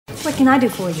What can I do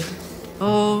for you?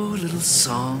 Oh, a little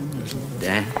song, a little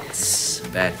dance,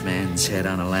 Batman's head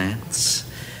on a lance.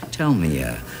 Tell me,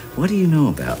 what do you know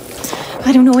about...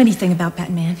 I don't know anything about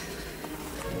Batman.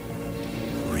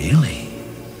 Really?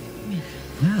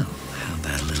 Well, how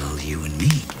about a little you and me?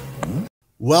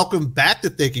 Welcome back to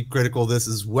Thinking Critical. This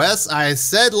is Wes. I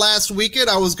said last weekend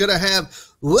I was going to have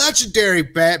legendary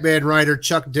Batman writer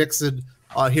Chuck Dixon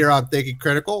here on Thinking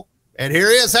Critical. And here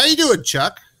he is. How you doing,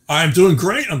 Chuck? I'm doing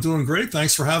great. I'm doing great.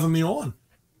 Thanks for having me on.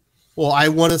 Well, I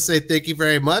want to say thank you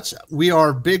very much. We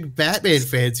are big Batman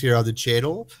fans here on the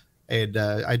channel. And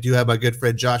I do have my good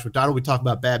friend Josh McDonald. We talk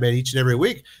about Batman each and every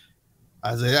week.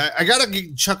 I was like, I gotta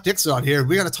get Chuck Dixon on here.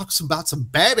 We gotta talk about some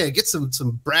Batman, get some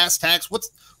brass tacks.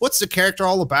 What's the character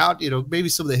all about? You know, maybe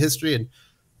some of the history, and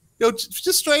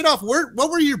just straight off, what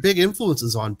were your big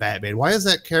influences on Batman? Why is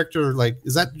that character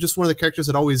is that just one of the characters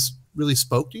that always really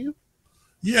spoke to you?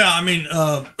 Yeah, I mean,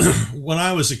 when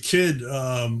I was a kid,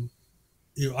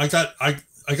 I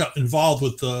got involved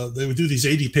with they would do these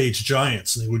 80-page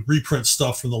giants, and they would reprint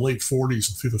stuff from the late 40s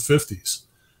and through the 50s.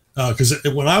 Because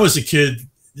when I was a kid,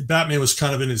 Batman was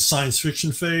kind of in his science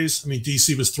fiction phase. I mean,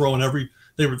 DC was throwing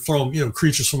they were throwing,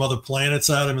 creatures from other planets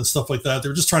at him and stuff like that. They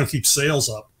were just trying to keep sales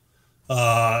up.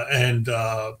 And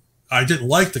I didn't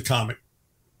like the comic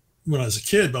when I was a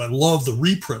kid, but I loved the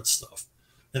reprint stuff,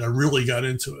 and I really got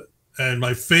into it. And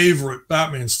my favorite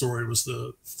Batman story was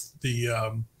the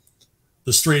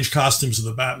strange costumes of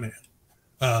the Batman.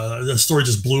 That story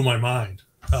just blew my mind.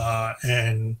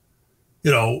 And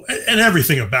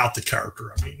everything about the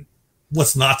character. I mean,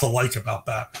 what's not to like about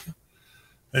Batman?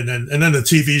 And then the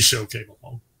TV show came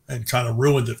along and kind of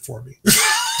ruined it for me.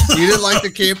 You didn't like the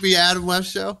campy Adam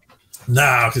West show?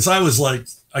 No, because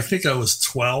I think I was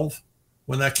 12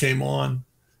 when that came on.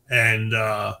 And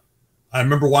I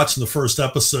remember watching the first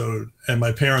episode, and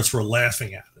my parents were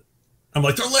laughing at it. I'm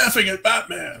like, they're laughing at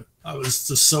Batman. I was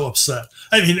just so upset.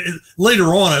 I mean, later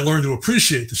on, I learned to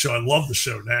appreciate the show. I love the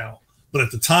show now. But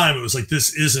at the time, it was like,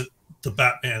 this isn't the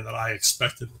Batman that I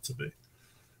expected it to be.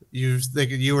 You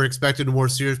thinking you were expecting a more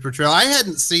serious portrayal? I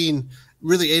hadn't seen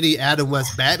really any Adam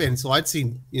West Batman, so I'd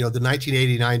seen the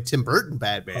 1989 Tim Burton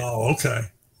Batman. Oh, okay.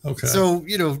 So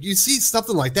you see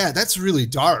something like that. That's really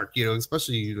dark.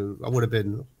 Especially I would have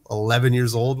been 11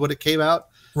 years old when it came out.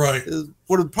 Right.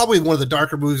 Probably one of the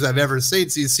darker movies I've ever seen.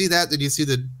 So you see that, then you see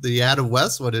the Adam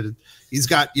West one, he's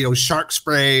got shark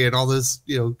spray and all this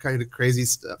kind of crazy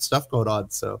stuff going on.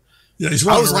 So yeah,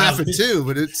 I was laughing too,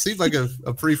 but it seemed like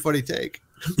a pretty funny take.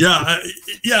 Yeah.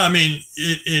 I mean,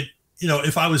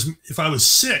 if I was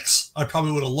 6, I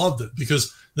probably would have loved it,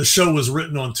 because the show was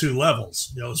written on 2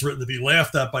 levels. It was written to be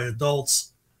laughed at by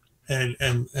adults and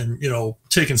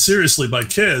taken seriously by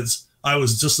kids. I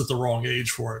was just at the wrong age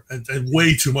for it, and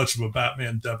way too much of a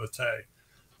Batman devotee.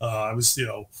 I was,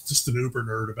 just an uber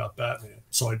nerd about Batman.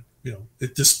 So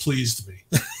it displeased me.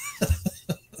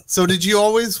 So did you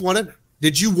want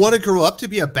to grow up to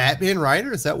be a Batman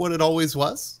writer? Is that what it always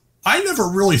was? I never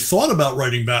really thought about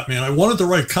writing Batman. I wanted to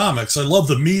write comics. I love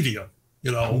the medium.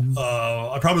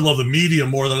 I probably love the medium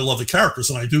more than I love the characters,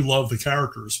 and I do love the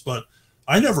characters, but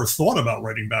I never thought about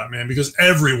writing Batman because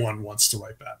everyone wants to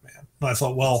write Batman. And I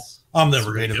thought, well, I'm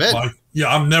never going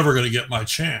to get my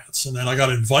chance. And then I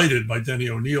got invited by Denny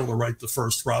O'Neil to write the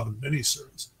first Robin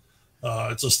miniseries.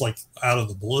 It's just like out of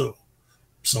the blue.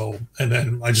 So, and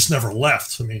then I just never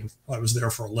left. I mean, I was there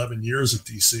for 11 years at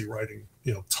DC writing,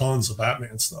 tons of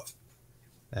Batman stuff.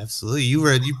 Absolutely.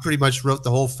 You pretty much wrote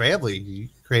the whole family. You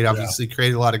created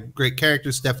a lot of great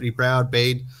characters, Stephanie Brown,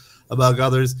 Bane, among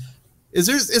others. Is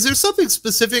there something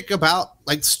specific about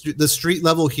the street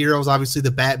level heroes? Obviously the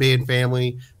Batman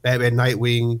family, Batman,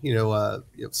 Nightwing,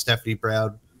 Stephanie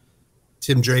Brown,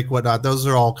 Tim Drake, whatnot. Those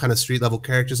are all kind of street level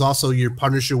characters. Also, your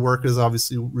Punisher work is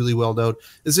obviously really well known.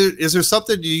 Is there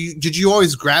something? Did you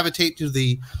always gravitate to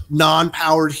the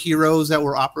non-powered heroes that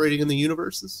were operating in the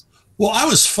universes? Well, I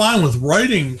was fine with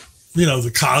writing,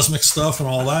 the cosmic stuff and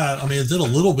all that. I mean, I did a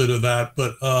little bit of that,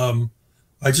 but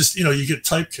I just, you get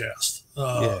typecast,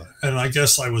 and I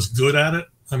guess I was good at it.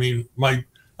 I mean,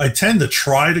 I tend to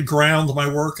try to ground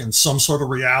my work in some sort of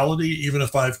reality, even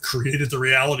if I've created the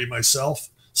reality myself,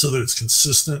 so that it's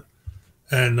consistent.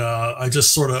 And I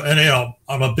just sort of,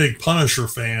 I'm a big Punisher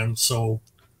fan, so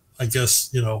I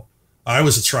guess, I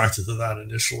was attracted to that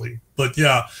initially. But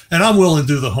yeah, and I'm willing to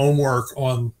do the homework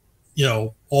on,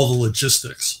 all the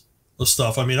logistics of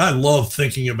stuff. I mean, I love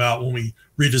thinking about when we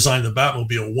redesigned the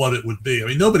Batmobile, what it would be. I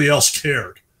mean, nobody else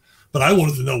cared, but I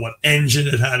wanted to know what engine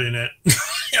it had in it.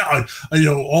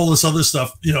 All this other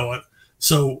stuff,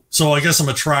 so I guess I'm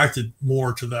attracted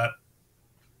more to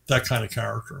that kind of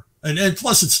character. And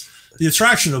plus the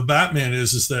attraction of Batman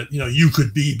is that, you know, you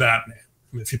could be Batman.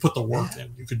 I mean, if you put the work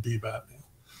in, you could be Batman.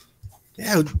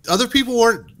 Yeah, other people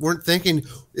weren't thinking,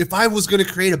 if I was going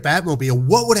to create a Batmobile,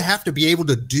 what would it have to be able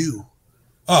to do?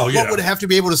 Oh, yeah. What would it have to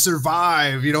be able to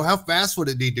survive? You know, how fast would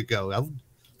it need to go?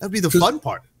 That'd be the fun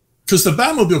part. Because the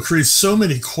Batmobile creates so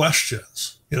many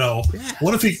questions. You know,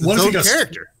 what if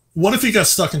he got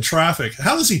stuck in traffic?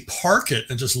 How does he park it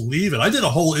and just leave it? I did a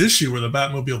whole issue where the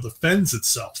Batmobile defends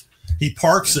itself. He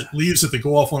parks it, leaves it to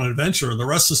go off on an adventure, and the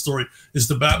rest of the story is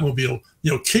the Batmobile,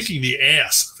 you know, kicking the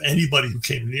ass of anybody who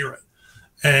came near it.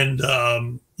 And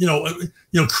you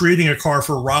know, creating a car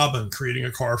for Robin, creating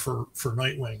a car for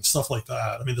Nightwing, stuff like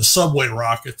that. I mean, the subway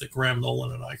rocket that Graham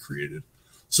Nolan and I created,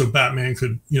 so Batman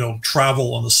could, you know,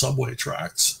 travel on the subway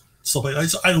tracks. Stuff like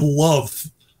that.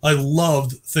 I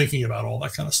loved thinking about all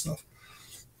that kind of stuff.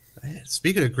 Man,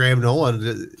 speaking of Graham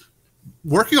Nolan,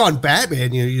 working on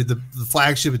Batman, you know, you're the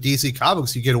flagship of DC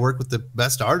Comics. You get to work with the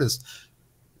best artists.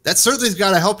 That certainly has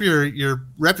got to help your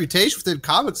reputation within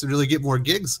comics and really get more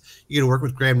gigs. You get to work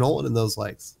with Graham Nolan and those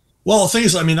likes. Well, the thing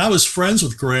is, I mean, I was friends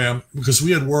with Graham because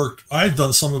we had worked. I had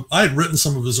written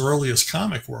some of his earliest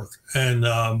comic work, and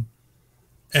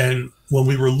when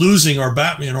we were losing our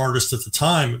Batman artist at the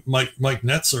time, Mike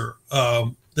Netzer,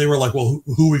 they were like, "Well,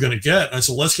 who are we going to get?" And I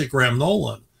said, "Let's get Graham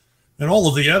Nolan." And all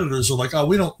of the editors are like, "Oh,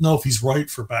 we don't know if he's right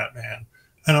for Batman."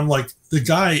 And I'm like, the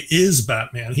guy is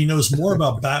Batman. He knows more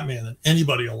about Batman than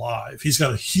anybody alive. He's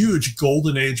got a huge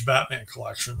golden age Batman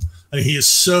collection, and he is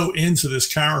so into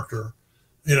this character.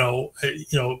 You know,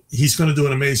 he's going to do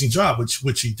an amazing job,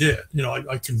 which he did. You know,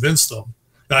 I convinced them.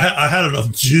 I had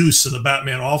enough juice in the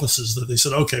Batman offices that they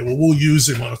said, okay, well, we'll use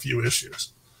him on a few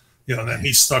issues. You know, and then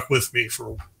he stuck with me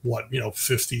for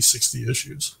 50, 60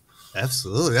 issues.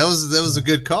 Absolutely. That was a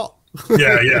good call.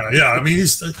 Yeah. I mean,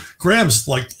 Graham's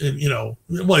like, you know,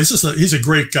 well, he's a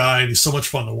great guy, and he's so much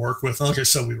fun to work with. And like I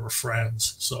said, we were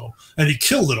friends. So, and he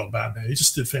killed it on Batman. He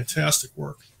just did fantastic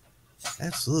work.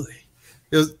 Absolutely.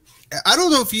 I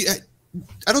don't know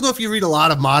if you read a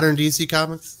lot of modern DC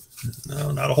comics.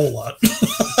 No, not a whole lot.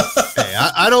 Hey,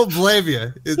 I don't blame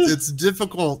you. It's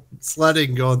difficult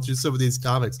sledding going through some of these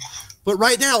comics. But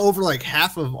right now, over like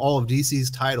half of all of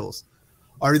DC's titles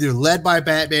are either led by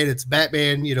Batman, it's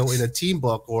Batman, you know, in a team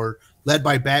book, or led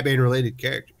by Batman-related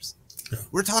characters. Yeah.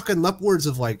 We're talking upwards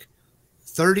of like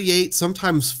 38,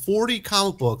 sometimes 40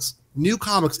 comic books, new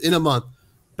comics in a month,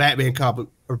 Batman comic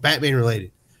or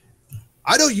Batman-related.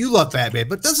 I know you love Batman,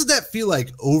 but doesn't that feel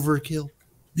like overkill?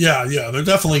 Yeah, they're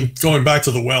definitely going back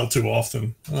to the well too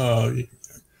often.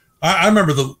 I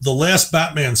remember the last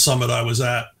Batman summit I was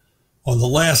at. On the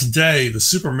last day, the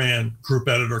Superman group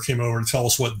editor came over to tell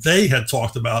us what they had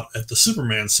talked about at the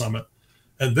Superman summit,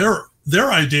 and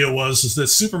their idea is that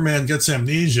Superman gets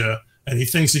amnesia and he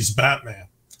thinks he's Batman,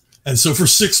 and so for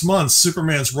 6 months,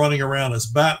 Superman's running around as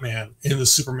Batman in the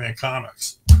Superman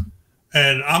comics,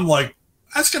 and I'm like,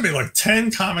 that's gonna be like 10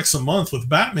 comics a month with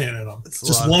Batman in them.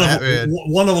 Just one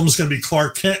of them is gonna be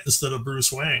Clark Kent instead of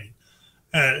Bruce Wayne,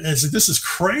 and it's like, this is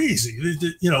crazy.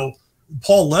 You know,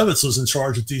 Paul Levitz was in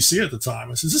charge of DC at the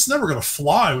time. I said, this is never going to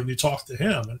fly when you talk to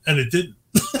him, and it didn't.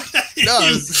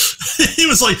 He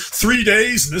was like, 3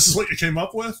 days, and this is what you came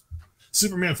up with.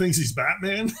 Superman thinks he's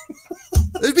Batman.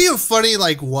 It'd be a funny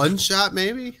like one shot,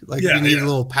 maybe. Like you need a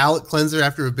little palate cleanser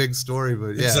after a big story,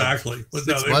 but yeah, exactly. But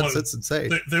 6 months, that's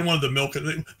insane. They wanted to milk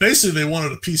it. Basically, they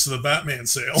wanted a piece of the Batman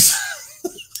sales,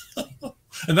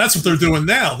 and that's what they're doing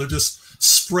now. They're just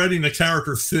spreading the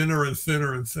character thinner and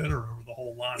thinner and thinner over the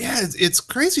whole line. Yeah, it's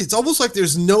crazy. It's almost like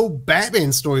there's no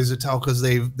Batman stories to tell because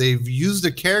they've used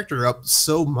the character up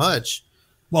so much.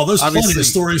 Well, there's plenty of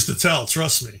stories to tell.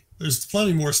 Trust me, there's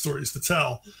plenty more stories to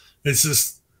tell. It's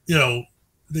just, you know,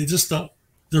 they just don't.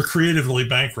 They're creatively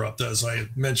bankrupt, as I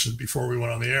had mentioned before we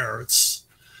went on the air. It's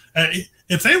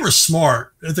if they were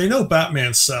smart, if they know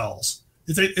Batman sells.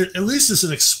 If they, at least as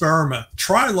an experiment,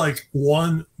 try like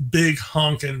one big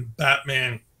honking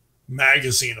Batman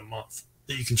magazine a month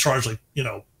that you can charge like, you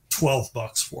know,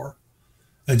 $12 for,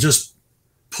 and just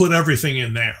put everything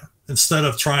in there instead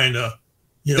of trying to,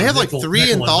 you know, they have like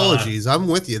 3 anthologies. I'm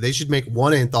with you. They should make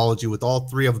one anthology with all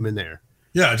 3 of them in there.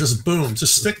 Yeah, just boom,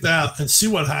 just stick that and see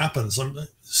what happens. I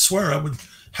swear I would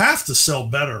have to sell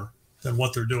better than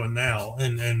what they're doing now,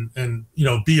 and you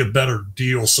know, be a better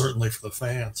deal certainly for the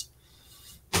fans.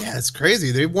 Yeah, it's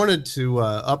crazy. They wanted to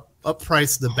up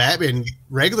price the Batman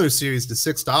regular series to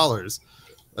 $6.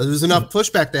 There's enough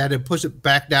pushback they had to push it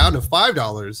back down to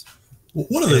 $5.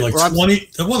 What are they, like 20?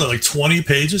 What are they, like 20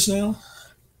 pages now?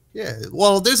 Yeah.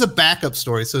 Well, there's a backup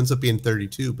story, so it ends up being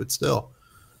 32, but still,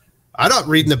 I'm not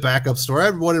reading the backup story. I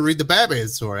want to read the Batman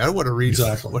story. I don't want to read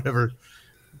whatever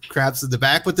crap's in the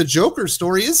back, but the Joker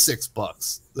story is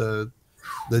 $6.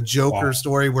 The Joker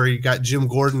story where you got Jim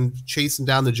Gordon chasing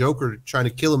down the Joker, trying to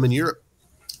kill him in Europe.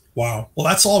 Wow. Well,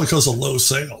 that's all because of low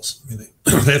sales. I mean,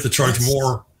 they have to charge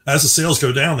more. As the sales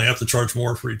go down, they have to charge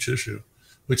more for each issue,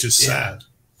 which is sad.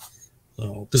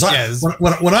 So, because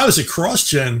when I was at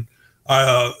CrossGen,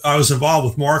 I was involved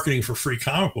with marketing for Free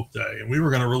Comic Book Day, and we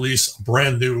were going to release a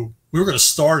brand new. We were going to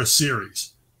start a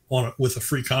series with a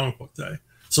Free Comic Book Day,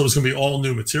 so it was going to be all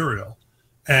new material,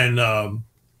 and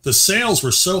the sales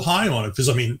were so high on it because,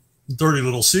 I mean, dirty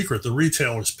little secret, the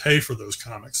retailers pay for those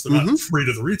comics. They're not free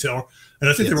to the retailer, and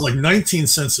I think they were like 19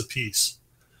 cents a piece,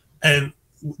 and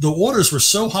the orders were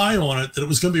so high on it that it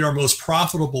was going to be our most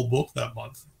profitable book that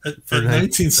month at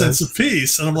 19 cents a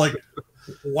piece. And I'm like,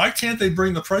 why can't they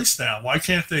bring the price down? Why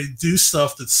can't they do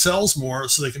stuff that sells more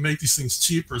so they can make these things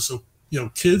cheaper so,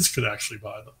 kids could actually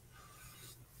buy them?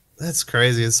 That's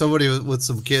crazy. As somebody with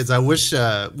some kids, I wish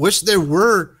there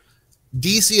were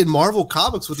DC and Marvel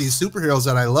comics with these superheroes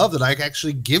that I love that I could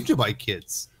actually give to my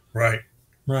kids. Right.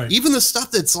 Right. Even the stuff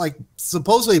that's like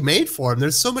supposedly made for them.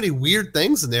 There's so many weird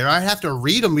things in there. I have to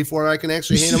read them before I can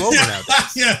actually hand them over now.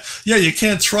 Yeah. You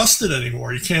can't trust it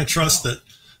anymore. You can't trust that,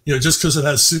 just because it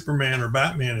has Superman or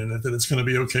Batman in it, that it's going to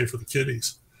be okay for the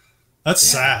kiddies. That's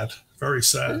sad. Very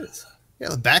sad.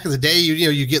 Yeah. Back in the day,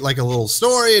 you get like a little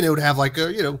story, and it would have like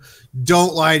a,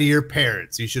 don't lie to your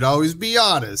parents. You should always be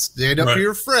honest. Stand up for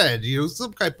your friend.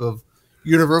 Some type of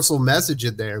universal message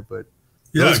in there. But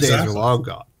those days are long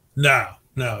gone.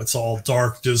 No, it's all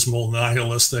dark, dismal,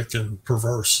 nihilistic, and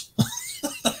perverse.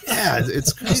 Yeah,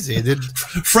 it's crazy.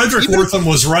 Frederick Wortham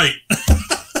was right.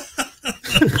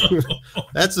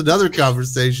 That's another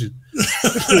conversation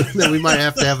that we might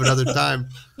have to have another time.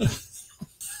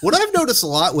 What I've noticed a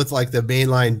lot with like the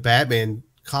mainline Batman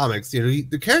comics,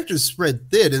 the characters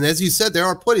spread thin, and as you said, there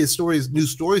are plenty of new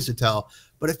stories to tell,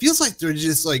 but it feels like they're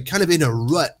just like kind of in a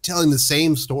rut telling the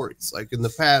same stories. Like in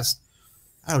the past,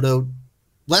 I don't know,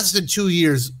 less than 2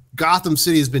 years, Gotham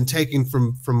City has been taken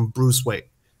from Bruce Wayne,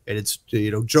 and it's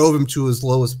drove him to his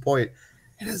lowest point.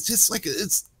 And it's just like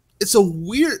it's a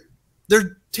weird.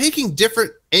 They're taking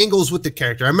different angles with the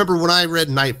character. I remember when I read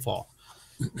Nightfall,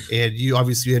 and you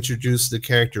obviously introduced the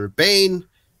character of Bane,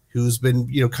 who's been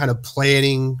kind of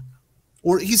planning,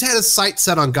 or he's had his sights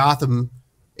set on Gotham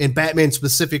and Batman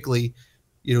specifically.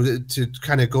 To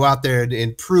kind of go out there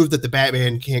and prove that the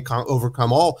Batman can't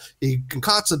overcome all. He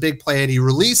concocts a big plan. He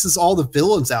releases all the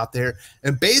villains out there.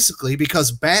 And basically,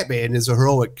 because Batman is a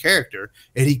heroic character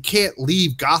and he can't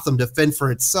leave Gotham to fend for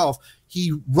itself,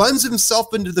 he runs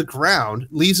himself into the ground,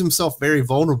 leaves himself very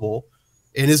vulnerable,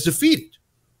 and is defeated.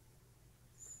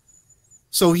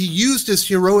 So he used his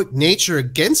heroic nature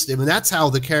against him, and that's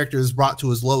how the character is brought to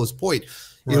his lowest point.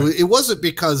 Right. It wasn't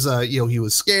because he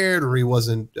was scared or he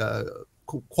wasn't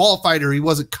qualified or he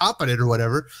wasn't competent or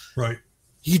whatever. Right.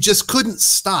 He just couldn't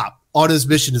stop on his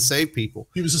mission to save people.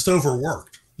 He was just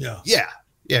overworked. Yeah.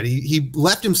 He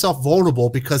left himself vulnerable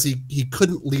because he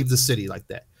couldn't leave the city like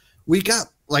that. We got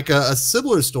like a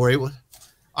similar story.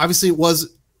 Obviously,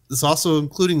 it's also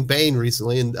including Bane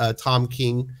recently, and Tom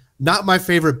King, not my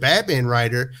favorite Batman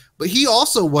writer, but he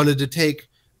also wanted to take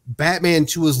Batman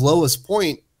to his lowest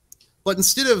point. But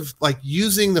instead of like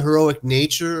using the heroic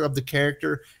nature of the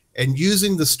character and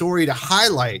using the story to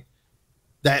highlight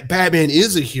that Batman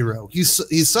is a hero,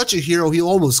 he's such a hero he'll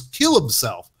almost kill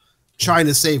himself trying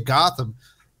to save Gotham.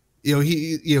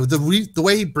 The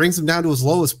way he brings him down to his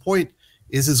lowest point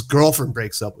is his girlfriend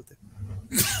breaks up with him,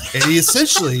 and he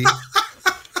essentially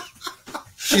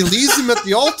she leaves him at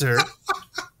the altar,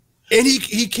 and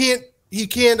he can't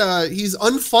he's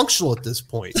unfunctional at this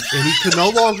point, and he can no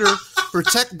longer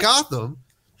protect Gotham.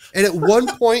 And at one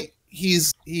point,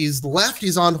 he's left.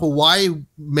 He's on Hawaii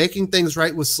making things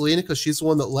right with Selena because she's the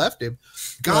one that left him.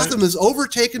 Gotham is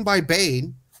overtaken by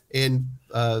Bane and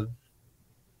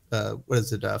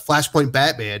Flashpoint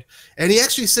Batman, and he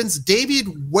actually sends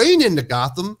Damian Wayne into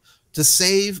Gotham to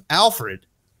save Alfred.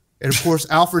 And of course,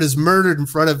 Alfred is murdered in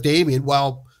front of Damian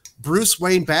while Bruce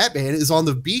Wayne Batman is on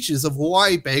the beaches of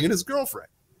Hawaii banging his girlfriend.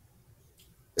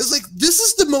 It's like, this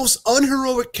is the most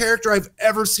unheroic character I've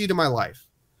ever seen in my life.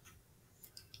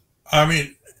 I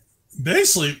mean,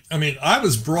 basically, I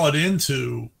was brought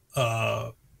into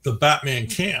the Batman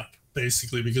camp,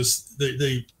 basically, because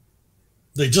they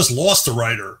just lost a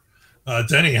writer.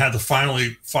 Denny had to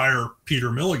finally fire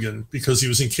Peter Milligan because he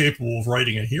was incapable of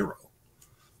writing a hero.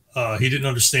 He didn't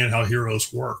understand how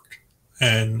heroes worked.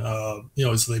 And, so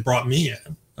they brought me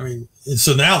in. And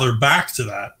so now they're back to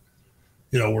that,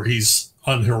 where he's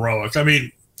unheroic.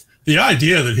 The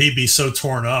idea that he'd be so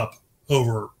torn up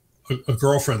over a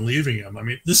girlfriend leaving him. I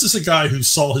mean, this is a guy who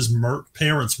saw his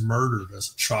parents murdered as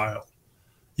a child.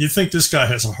 You think this guy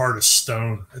has a heart of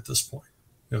stone at this point?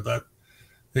 You know, that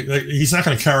he's not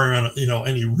going to carry around, you know,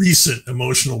 any recent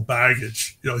emotional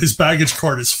baggage. You know, his baggage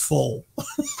card is full.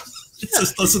 It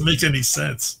just doesn't make any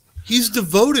sense. He's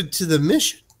devoted to the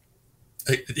mission.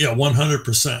 Yeah,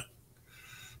 100%.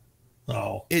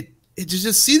 Oh, it to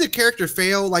just see the character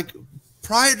fail. Like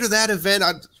prior to that event,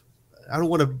 I don't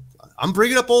want to. I'm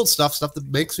bringing up old stuff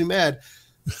that makes me mad.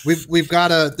 We've got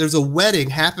there's a wedding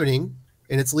happening,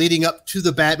 and it's leading up to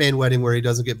the Batman wedding where he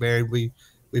doesn't get married.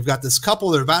 We've got this couple,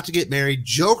 they're about to get married.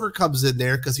 Joker comes in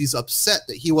there because he's upset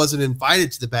that he wasn't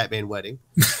invited to the Batman wedding.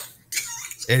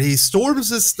 And he storms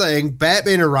this thing.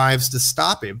 Batman arrives to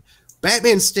stop him.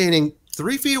 Batman's standing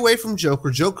 3 feet away from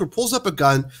Joker. Joker pulls up a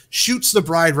gun, shoots the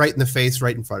bride right in the face,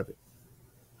 right in front of him.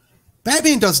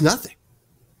 Batman does nothing.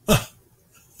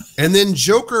 And then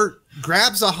Joker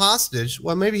grabs a hostage.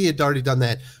 Well, maybe he had already done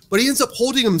that, but he ends up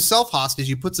holding himself hostage.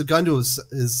 He puts a gun to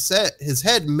his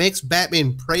head, makes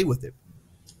Batman pray with him.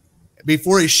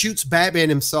 Before he shoots Batman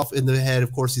himself in the head,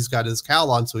 of course, he's got his cowl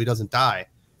on so he doesn't die.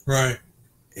 Right.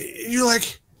 You're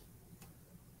like,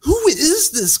 who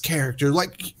is this character?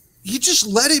 Like, he just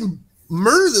let him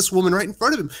murder this woman right in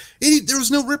front of him. And there was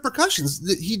no repercussions.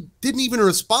 He didn't even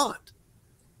respond.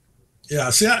 Yeah,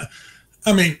 see,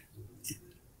 I mean,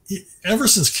 ever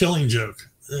since Killing Joke,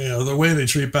 you know, the way they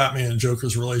treat Batman and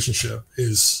Joker's relationship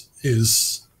is,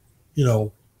 you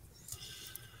know,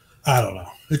 I don't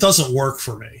know. It doesn't work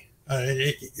for me.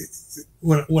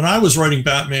 When I was writing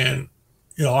Batman,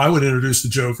 you know, I would introduce the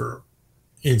Joker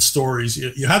in stories.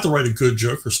 You had to write a good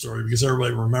Joker story because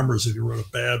everybody remembers if you wrote a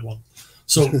bad one.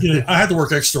 So you know, I had to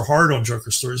work extra hard on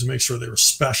Joker stories to make sure they were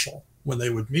special when they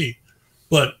would meet.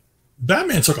 But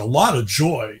Batman took a lot of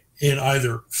joy in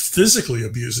either physically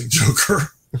abusing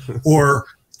Joker or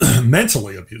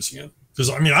mentally abusing him. Because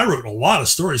I mean, I wrote a lot of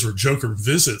stories where Batman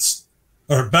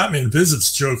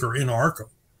visits Joker in Arkham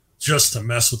just to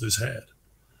mess with his head,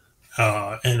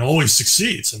 and always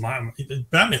succeeds. And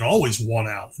Batman always won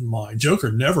out in mine.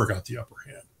 Joker never got the upper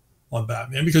hand on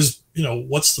Batman because, you know,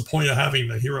 what's the point of having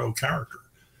the hero character?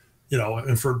 You know,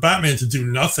 and for Batman to do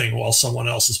nothing while someone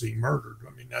else is being murdered,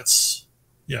 I mean, that's,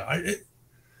 yeah,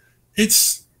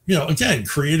 it's, you know, again,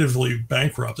 creatively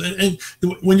bankrupt. And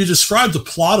when you described the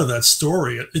plot of that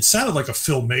story, it sounded like a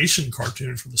Filmation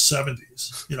cartoon from the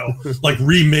 70s, you know, like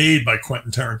remade by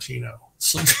Quentin Tarantino.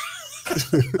 It's like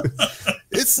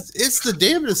it's the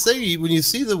damnedest thing when you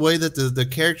see the way that the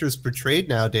character is portrayed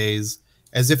nowadays,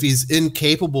 as if he's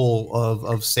incapable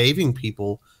of saving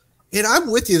people. And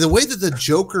I'm with you. The way that the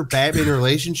Joker Batman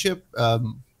relationship, I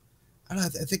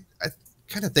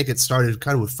kind of think it started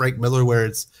kind of with Frank Miller, where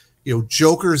it's, you know,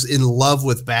 Joker's in love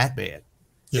with Batman,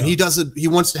 and he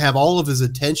wants to have all of his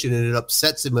attention, and it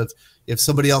upsets him if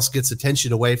somebody else gets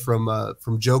attention away from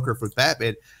Joker for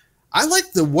Batman. I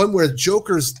like the one where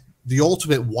Joker's the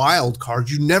ultimate wild card.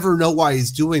 You never know why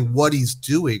he's doing what he's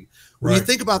doing. When you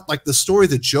think about like the story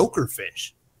of the Joker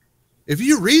fish, if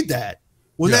you read that,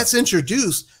 when that's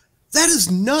introduced, that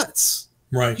is nuts.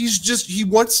 Right. He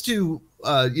wants to,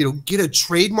 you know, get a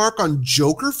trademark on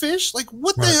Joker fish. Like,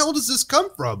 what the hell does this come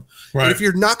from? Right. And if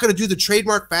you're not going to do the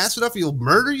trademark fast enough, he'll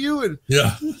murder you. And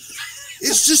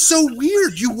it's just so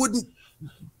weird. You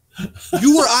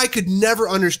or I could never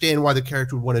understand why the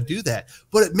character would want to do that,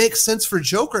 but it makes sense for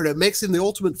Joker, and it makes him the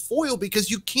ultimate foil because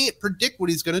you can't predict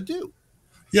what he's going to do.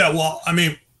 Yeah, well, I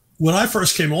mean, when I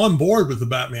first came on board with the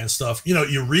Batman stuff, you know,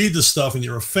 you read the stuff and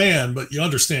you're a fan, but you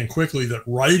understand quickly that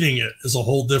writing it is a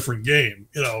whole different game.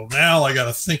 You know, now I got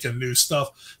to think of new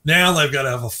stuff. Now I've got to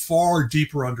have a far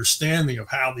deeper understanding of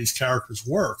how these characters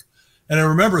work. And I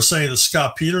remember saying to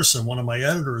Scott Peterson, one of my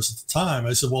editors at the time,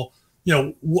 I said, well, you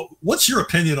know, what's your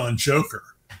opinion on Joker?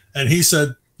 And he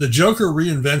said, the Joker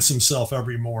reinvents himself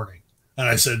every morning. And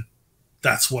I said,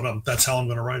 that's how I'm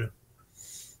going to write it.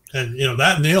 And, you know,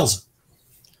 that nails it,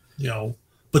 you know,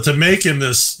 but to make him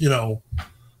this, you know,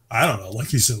 I don't know, like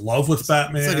he's in love with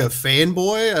Batman. It's like a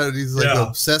fanboy. He's like an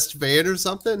obsessed fan or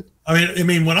something. I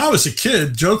mean, when I was a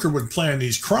kid, Joker would plan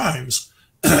these crimes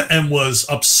and was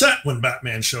upset when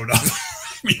Batman showed up.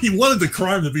 I mean, he wanted the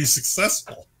crime to be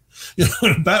successful. You know,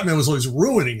 and Batman was always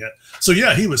ruining it. So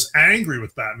yeah, he was angry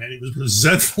with Batman. He was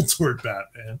resentful toward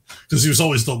Batman because he was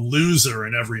always the loser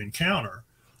in every encounter.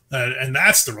 And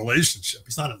that's the relationship.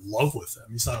 He's not in love with him.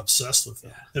 He's not obsessed with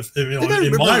him. If you know,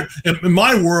 in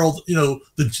my world, you know,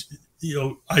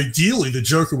 ideally the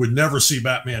Joker would never see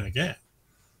Batman again.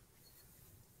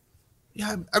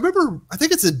 Yeah, I remember. I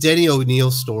think it's a Denny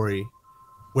O'Neil story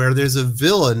where there's a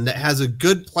villain that has a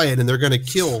good plan and they're going to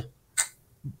kill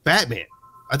Batman.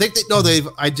 I think they've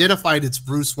identified it's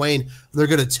Bruce Wayne. They're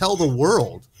going to tell the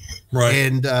world, right?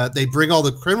 And they bring all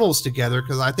the criminals together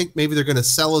because I think maybe they're going to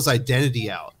sell his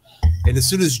identity out. And as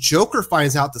soon as Joker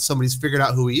finds out that somebody's figured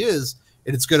out who he is,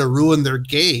 and it's going to ruin their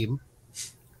game,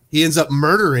 he ends up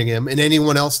murdering him and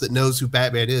anyone else that knows who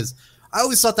Batman is. I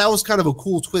always thought that was kind of a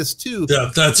cool twist too.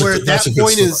 Yeah, that's where a good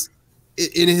point story. is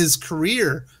in his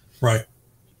career, right?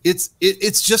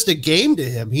 It's just a game to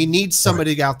him. He needs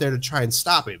somebody out there to try and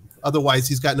stop him. Otherwise,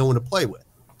 he's got no one to play with.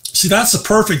 See, that's a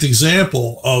perfect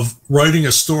example of writing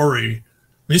a story.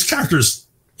 These characters,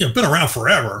 been around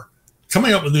forever.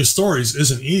 Coming up with new stories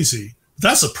isn't easy.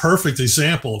 That's a perfect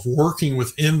example of working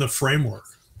within the framework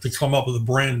to come up with a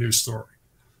brand new story.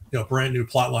 Brand new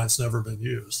plot line's never been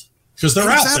used because they're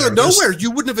out there. Out of nowhere,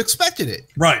 you wouldn't have expected it,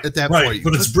 right? At that point,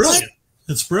 but it's brilliant. What?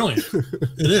 It's brilliant.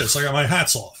 It is. I got my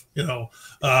hats off.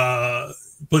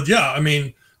 But yeah, I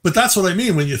mean, but that's what I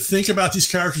mean when you think about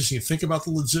these characters. You think about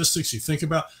the logistics. You think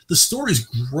about the stories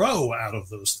grow out of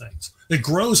those things. It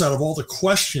grows out of all the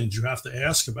questions you have to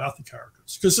ask about the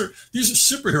characters because these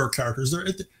are superhero characters. They're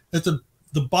at the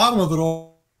bottom of it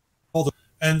all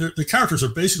and the characters are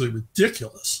basically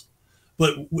ridiculous.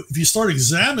 But if you start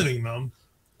examining them,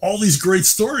 all these great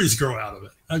stories grow out of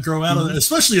it.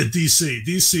 Especially at DC.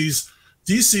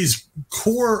 DC's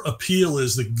core appeal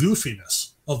is the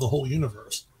goofiness of the whole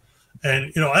universe.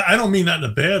 And, I don't mean that in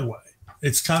a bad way.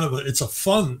 It's kind of it's a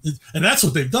fun, and that's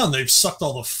what they've done. They've sucked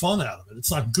all the fun out of it. It's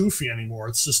not goofy anymore.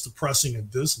 It's just depressing and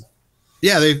dismal.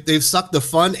 Yeah, they've sucked the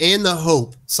fun and the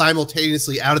hope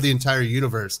simultaneously out of the entire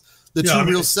universe. The two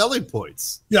real selling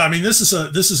points. Yeah, I mean, this is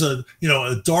a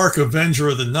a dark Avenger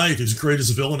of the Night whose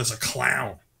greatest villain is a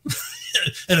clown,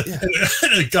 and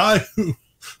a guy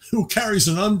who carries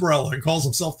an umbrella and calls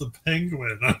himself the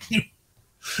Penguin. I mean,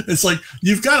 it's like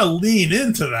you've got to lean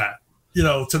into that,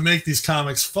 to make these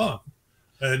comics fun,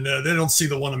 and they don't seem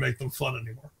to want to make them fun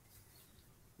anymore.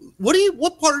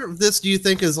 What part of this do you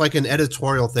think is like an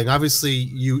editorial thing? Obviously,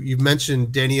 you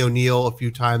mentioned Denny O'Neil a few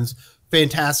times.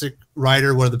 Fantastic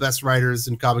writer, one of the best writers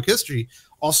in comic history.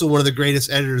 Also, one of the greatest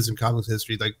editors in comics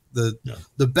history. Like the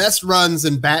best runs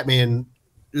in Batman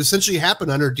essentially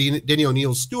happened under Denny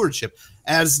O'Neil's stewardship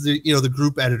as the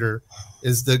group editor,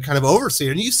 is the kind of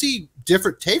overseer. And you see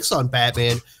different takes on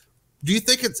Batman. Do you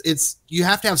think it's you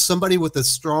have to have somebody with a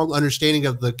strong understanding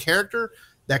of the character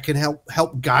that can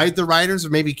help guide the writers or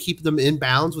maybe keep them in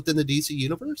bounds within the DC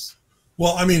universe?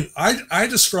 Well, I mean, I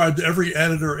described every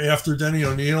editor after Denny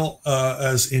O'Neil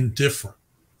as indifferent.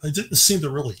 They didn't seem to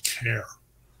really care.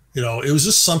 It was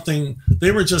just something,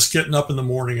 they were just getting up in the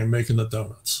morning and making the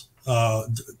donuts.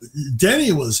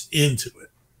 Denny was into it.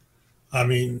 I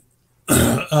mean,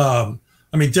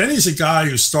 Denny's a guy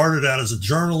who started out as a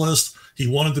journalist. He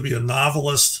wanted to be a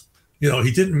novelist.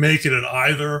 He didn't make it at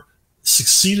either.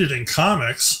 Succeeded in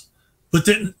comics, but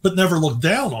never looked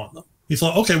down on them. He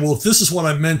thought, okay, well, if this is what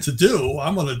I'm meant to do,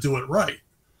 I'm going to do it right.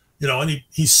 And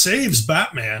he saves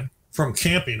Batman from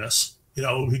campiness.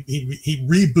 He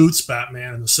reboots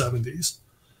Batman in the 70s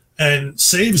and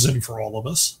saves him for all of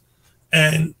us.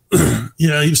 And, he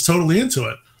was totally into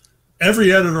it.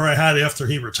 Every editor I had after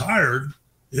he retired,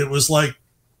 it was like,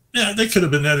 yeah, they could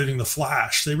have been editing The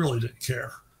Flash. They really didn't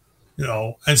care,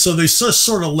 and so they just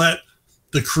sort of let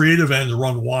the creative end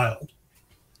run wild.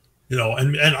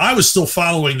 And I was still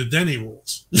following the Denny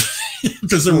rules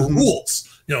because there were rules.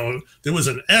 There was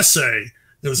an essay.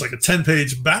 There was like a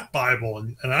 10-page Bat Bible,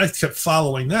 and I kept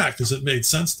following that because it made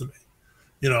sense to me.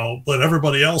 But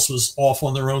everybody else was off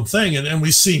on their own thing. And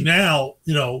we see now,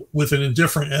 with an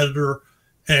indifferent editor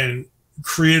and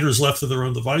creators left to their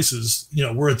own devices,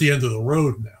 we're at the end of the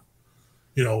road now.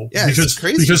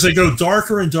 Because they go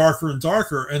darker and darker and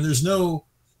darker, and there's no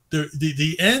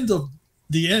the end of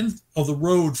the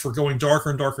road for going darker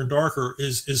and darker and darker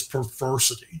is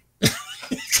perversity.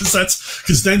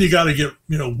 because then you got to get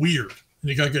weird, and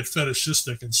you got to get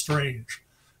fetishistic and strange,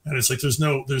 and it's like there's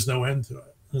no end to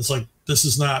it. And it's like this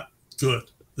is not good.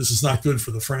 This is not good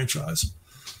for the franchise.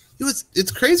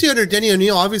 It's crazy under Denny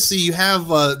O'Neil. Obviously, you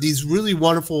have these really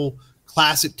wonderful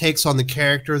classic takes on the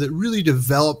character that really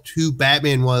developed who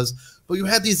Batman was. But you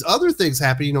had these other things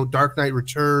happen, Dark Knight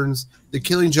Returns, the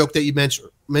Killing Joke that you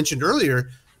mentioned earlier.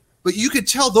 But you could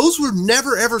tell those were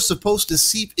never, ever supposed to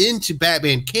seep into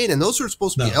Batman canon. Those were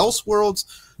supposed to be Elseworlds,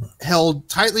 held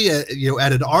tightly at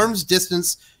an arm's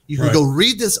distance. You could go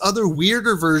read this other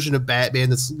weirder version of Batman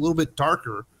that's a little bit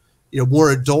darker,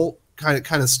 more adult kind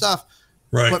of stuff.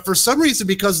 Right. But for some reason,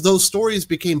 because those stories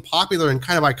became popular and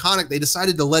kind of iconic, they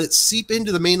decided to let it seep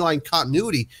into the mainline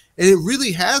continuity, and it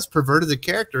really has perverted the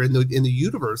character in the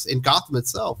universe, in Gotham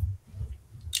itself.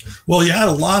 Well, you had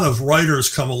a lot of writers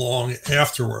come along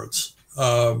afterwards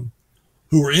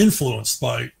who were influenced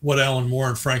by what Alan Moore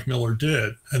and Frank Miller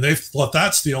did, and they thought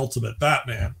that's the ultimate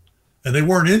Batman, and they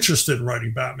weren't interested in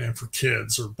writing Batman for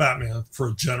kids or Batman for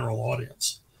a general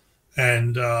audience.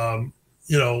 And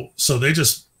so they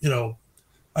just,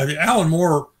 I mean, Alan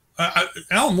Moore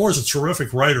is a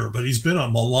terrific writer, but he's been a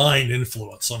malign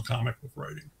influence on comic book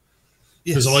writing.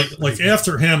 Because like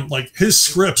after him, like his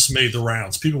scripts made the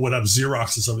rounds. People would have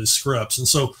Xeroxes of his scripts, and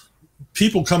so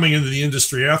people coming into the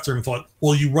industry after him thought,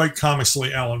 well, you write comics the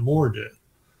way Alan Moore did,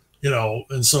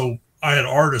 and so I had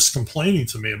artists complaining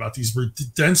to me about these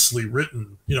densely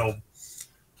written,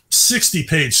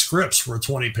 60-page scripts for a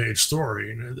 20-page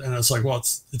story. And it's like, well,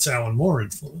 it's Alan Moore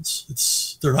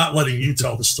influence. They're not letting you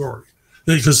tell the story.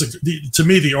 Because to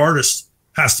me, the artist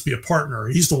has to be a partner.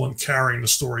 He's the one carrying the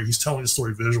story. He's telling the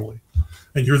story visually.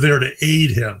 And you're there to aid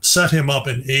him, set him up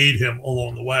and aid him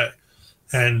along the way.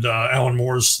 And Alan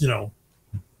Moore's,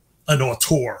 an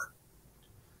auteur,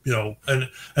 and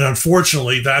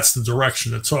unfortunately, that's the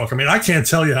direction it took. I mean, I can't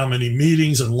tell you how many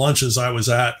meetings and lunches I was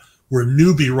at where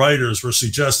newbie writers were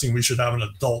suggesting we should have an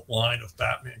adult line of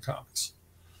Batman comics.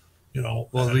 Well,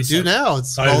 we do now.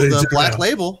 It's called the Black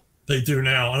Label. They do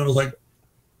now. And I was like,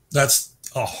 that's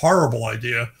a horrible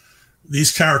idea.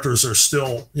 These characters are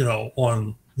still,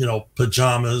 on,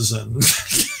 pajamas and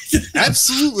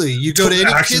absolutely. You go to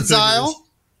any kids aisle.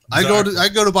 Exactly. I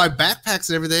go to buy backpacks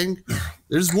and everything.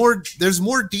 There's more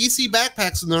DC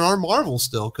backpacks than there are Marvel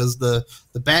still, because the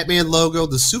Batman logo,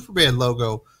 the Superman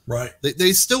logo, right?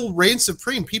 They still reign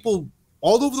supreme. People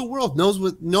all over the world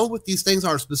know what these things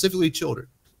are, specifically children.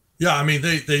 Yeah, I mean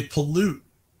they pollute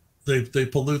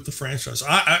the franchise.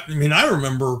 I mean I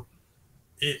remember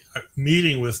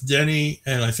meeting with Denny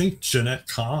and I think Jeanette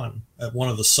Kahn at one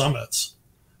of the summits,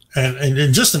 and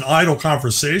in just an idle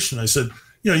conversation, I said,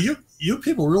 you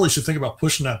people really should think about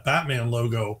pushing that Batman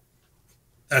logo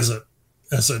as a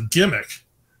gimmick,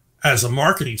 as a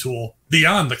marketing tool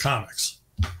beyond the comics.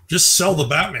 Just sell the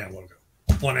Batman logo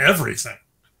on everything,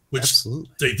 which absolutely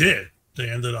they did. They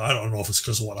ended up, I don't know if it's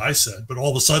because of what I said, but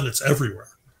all of a sudden it's everywhere.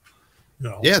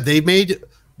 Yeah, they made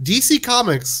DC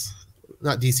Comics,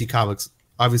 not DC Comics,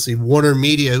 obviously Warner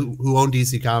Media, who owned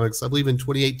DC Comics, I believe in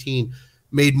 2018,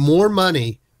 made more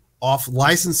money off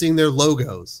licensing their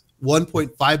logos,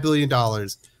 $1.5 billion,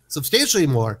 substantially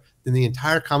more than the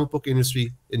entire comic book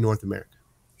industry in North America.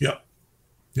 Yep.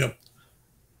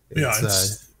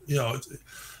 It's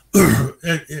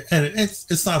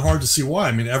not hard to see why.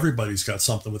 I mean, everybody's got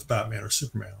something with Batman or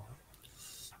Superman on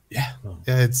it. Yeah,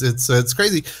 it's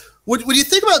crazy. When you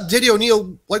think about Denny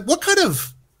O'Neil, like what kind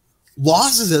of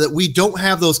loss is it that we don't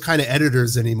have those kind of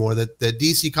editors anymore? That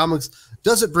DC Comics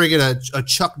doesn't bring in a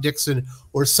Chuck Dixon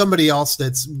or somebody else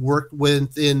that's worked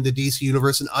within the DC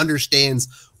universe and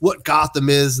understands what Gotham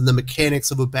is and the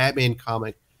mechanics of a Batman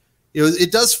comic.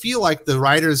 It does feel like the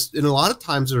writers, in a lot of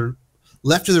times, are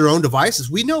left to their own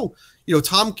devices. We know,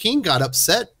 Tom King got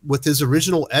upset with his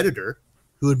original editor,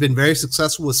 who had been very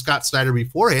successful with Scott Snyder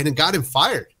beforehand, and got him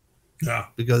fired. Yeah,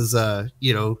 because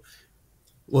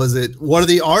was it one of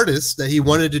the artists that he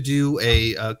wanted to do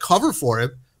a cover for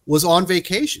him was on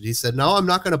vacation. He said, no, I'm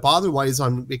not going to bother while he's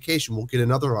on vacation. We'll get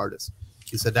another artist.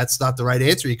 He said, that's not the right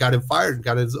answer. He got him fired and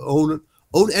got his own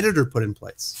editor put in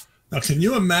place. Now, can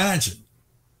you imagine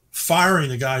firing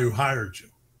the guy who hired you?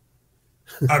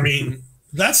 I mean,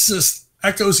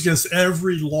 that goes against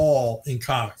every law in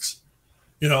comics.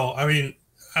 I mean,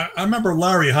 I remember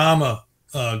Larry Hama,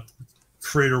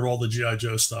 creator of all the G.I.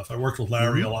 Joe stuff. I worked with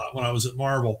Larry a lot when I was at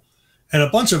Marvel, and a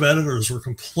bunch of editors were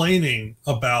complaining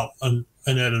about an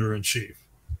editor-in-chief,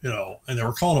 and they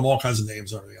were calling him all kinds of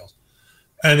names and everything else.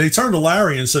 And they turned to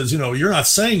Larry and says, you're not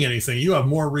saying anything. You have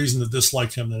more reason to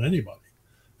dislike him than anybody.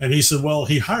 And he said, well,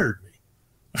 he hired me.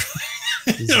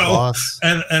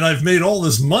 And I've made all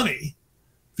this money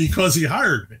because he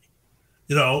hired me.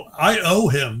 I owe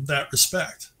him that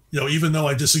respect. Even though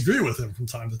I disagree with him from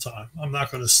time to time, I'm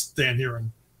not going to stand here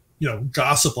and,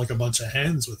 gossip like a bunch of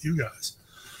hens with you guys.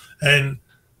 And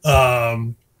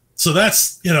so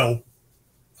that's,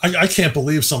 I can't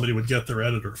believe somebody would get their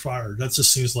editor fired. That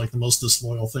just seems like the most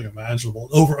disloyal thing imaginable.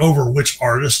 Over which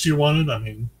artist you wanted. I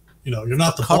mean, you're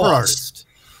not the cover boss. artist.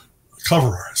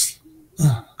 Cover artist.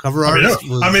 Cover artist.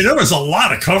 I mean, there was a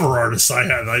lot of cover artists I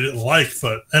didn't like,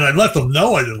 and I let them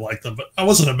know I didn't like them, but I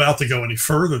wasn't about to go any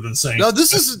further than saying, no,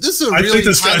 this is a really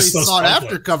highly sought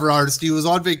after cover artist. He was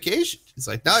on vacation. He's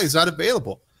like, no, he's not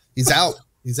available. He's out.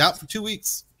 He's out for 2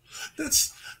 weeks.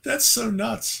 That's so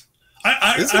nuts.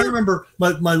 I remember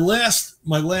my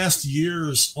last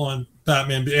years on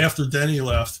Batman after Denny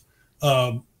left.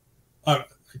 I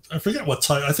forget what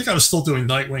title. I think I was still doing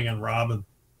Nightwing and Robin.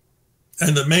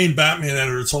 And the main Batman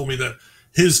editor told me that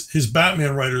his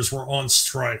Batman writers were on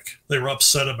strike. They were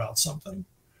upset about something,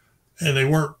 and they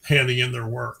weren't handing in their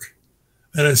work.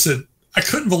 And I said, I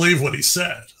couldn't believe what he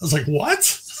said. I was like,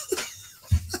 what?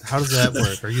 How does that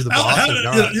work? Are you the boss or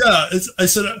not? Yeah. I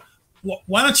said,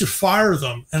 why don't you fire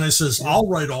them? And I says, I'll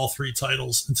write all 3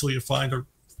 titles until you find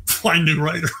new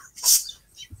writers.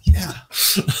 Yeah.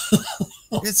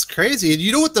 It's crazy. And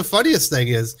you know what the funniest thing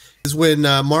is when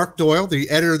Mark Doyle, the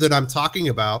editor that I'm talking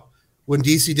about, when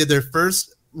DC did their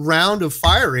first round of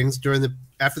firings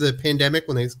after the pandemic,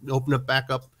 when they opened up back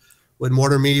up, when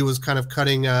Warner Media was kind of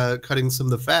cutting some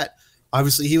of the fat,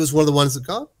 obviously he was one of the ones that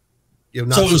got.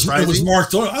 Not so it was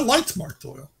Mark Doyle. I liked Mark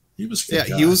Doyle. He was a good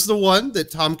guy. He was the one that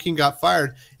Tom King got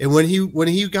fired. And when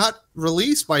he got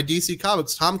released by DC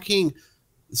Comics, Tom King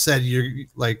said, "You're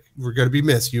like, we're going to be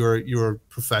missed. You're a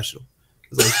professional."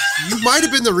 Like, you might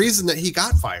have been the reason that he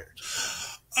got fired.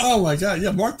 Oh my God!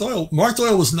 Yeah, Mark Doyle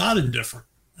was not indifferent.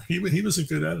 He was a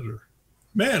good editor.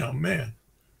 Man, oh man,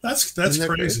 that's crazy.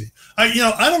 Crazy.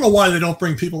 I don't know why they don't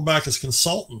bring people back as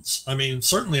consultants. I mean,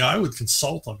 certainly I would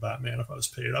consult on Batman if I was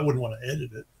paid. I wouldn't want to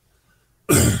edit it.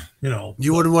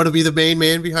 You wouldn't want to be the main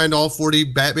man behind all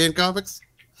 40 Batman comics.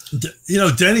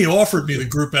 Denny offered me the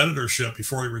group editorship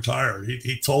before he retired.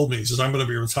 He told me, he says, I'm going to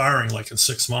be retiring like in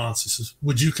 6 months. He says,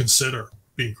 would you consider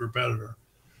being group editor?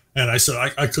 And I said,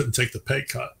 I couldn't take the pay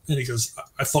cut. And he goes,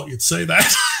 I thought you'd say that.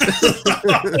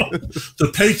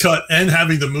 The pay cut and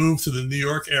having to move to the New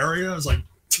York area. I was like,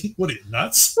 what are you,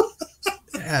 nuts?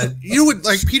 Yeah, you would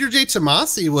like Peter J.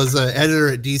 Tomasi was an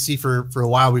editor at DC for a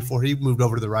while before he moved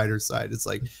over to the writer's side. It's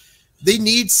like they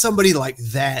need somebody like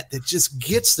that just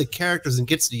gets the characters and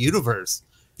gets the universe.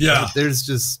 Yeah, like, there's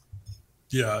just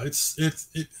well,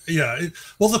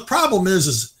 the problem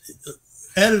is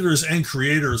editors and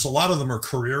creators. A lot of them are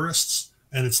careerists,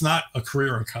 and it's not a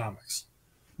career in comics.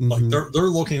 Like they're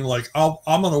looking like I'm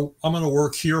gonna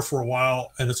work here for a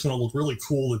while, and it's gonna look really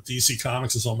cool that DC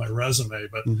Comics is on my resume.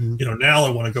 But now I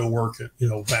want to go work at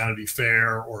Vanity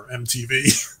Fair or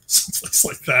MTV, someplace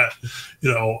like that.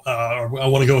 I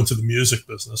want to go into the music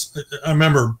business. I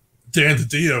remember Dan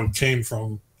DiDio came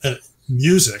from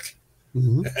music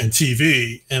and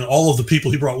TV, and all of the people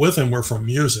he brought with him were from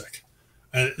music,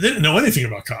 and they didn't know anything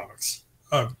about comics.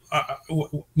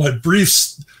 My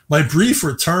brief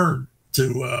return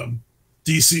to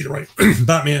DC to write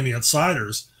Batman and the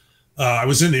Outsiders, I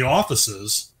was in the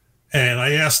offices and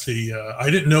I asked I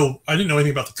didn't know anything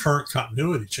about the current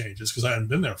continuity changes because I hadn't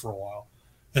been there for a while.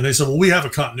 And they said, well, we have a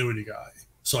continuity guy.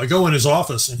 So I go in his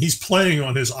office and he's playing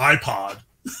on his iPod.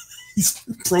 He's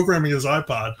programming his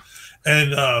iPod.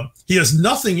 And he has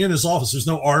nothing in his office. There's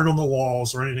no art on the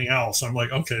walls or anything else. I'm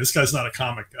like, okay, this guy's not a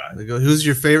comic guy. They go, who's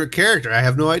your favorite character? I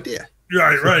have no idea.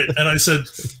 Right. And I said,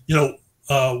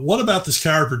 what about this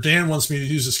character? Dan wants me to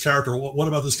use this character. What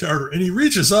about this character? And he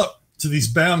reaches up to these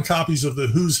bound copies of the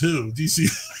Who's Who, DC,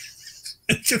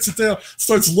 and gets it down,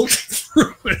 starts looking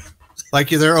through it. Like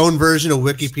their own version of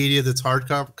Wikipedia that's hard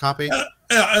copy?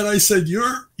 And I said,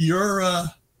 you're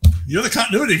the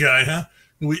continuity guy, huh?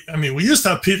 We used to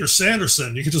have Peter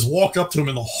Sanderson. You could just walk up to him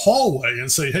in the hallway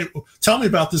and say, hey, tell me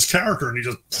about this character. And he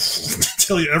just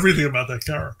tell you everything about that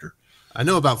character. I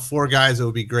know about 4 guys that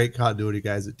would be great continuity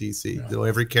guys at DC. Yeah. Know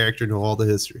every character, know all the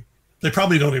history. They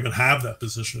probably don't even have that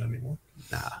position anymore.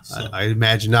 Nah, so. I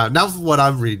imagine not. Not from what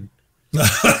I'm reading.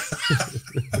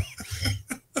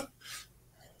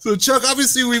 So, Chuck,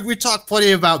 obviously we talked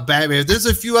plenty about Batman. There's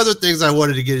a few other things I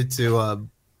wanted to get into.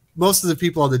 Most of the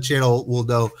people on the channel will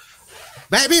know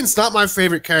Batman's not my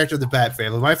favorite character of the Bat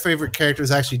family. My favorite character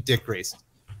is actually Dick Grayson.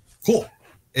 Cool.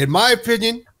 In my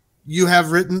opinion, you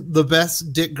have written the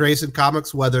best Dick Grayson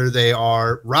comics, whether they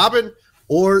are Robin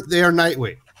or they are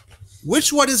Nightwing.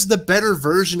 Which one is the better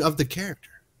version of the character?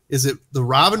 Is it the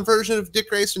Robin version of Dick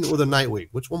Grayson or the Nightwing?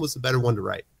 Which one was the better one to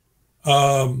write?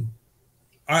 I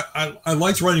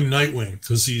liked writing Nightwing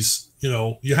because he's,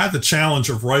 you had the challenge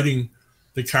of writing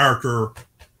the character,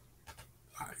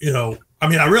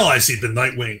 I realized he'd been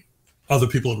Nightwing. Other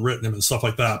people had written him and stuff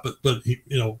like that. But he,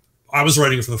 I was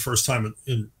writing it for the first time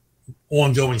in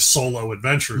ongoing solo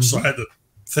adventures. So I had to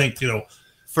think,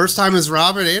 first time as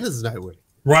Robin and as Nightwing.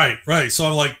 Right. So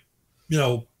I'm like,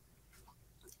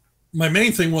 my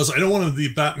main thing was I don't want to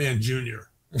be Batman Jr.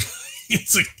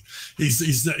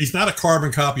 He's not a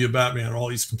carbon copy of Batman at all.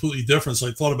 He's completely different. So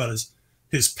I thought about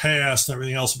his past and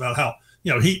everything else about how,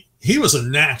 he was a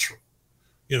natural.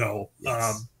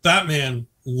 Yes. Batman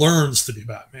learns to be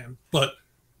Batman, but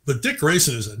Dick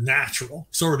Grayson is a natural.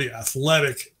 He's already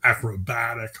athletic,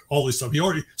 acrobatic, all this stuff.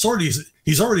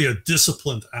 He's already a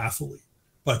disciplined athlete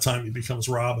by the time he becomes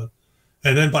Robin,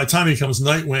 and then by the time he becomes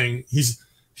Nightwing, he's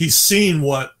seen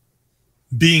what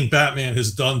being Batman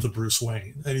has done to Bruce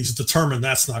Wayne, and he's determined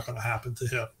that's not going to happen to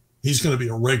him. He's going to be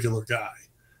a regular guy.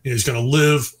 He's going to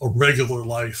live a regular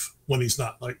life when he's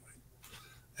not Nightwing,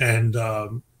 and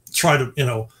try to,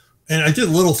 and I did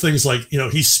little things like,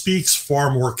 he speaks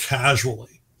far more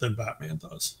casually than Batman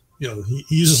does. He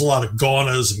uses a lot of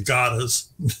gaunas and gatas,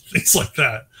 things like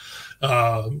that.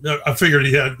 I figured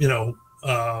he had,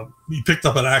 he picked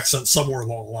up an accent somewhere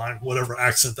along the line, whatever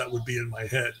accent that would be in my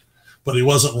head. But he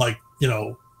wasn't like,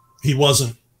 he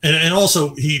wasn't. And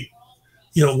also he,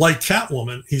 like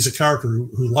Catwoman, he's a character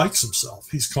who likes himself.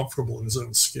 He's comfortable in his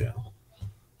own skin.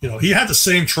 He had the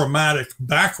same traumatic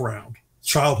background,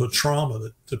 childhood trauma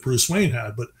that Bruce Wayne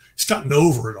had, but he's gotten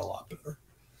over it a lot better.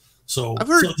 So I've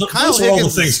heard those are all the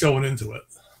things going into it.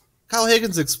 Kyle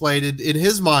Higgins explained it in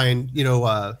his mind.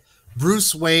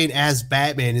 Bruce Wayne as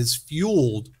Batman is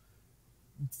fueled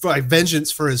by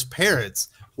vengeance for his parents,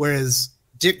 whereas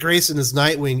Dick Grayson as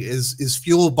Nightwing is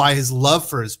fueled by his love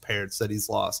for his parents that he's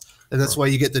lost. And that's why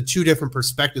you get the two different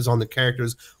perspectives on the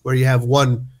characters, where you have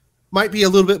one might be a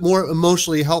little bit more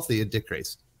emotionally healthy in Dick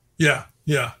Grayson. Yeah.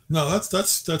 No,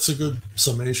 that's a good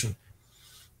summation.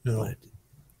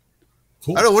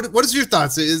 Cool. I don't know. What is your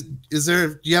thoughts? Do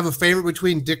you have a favorite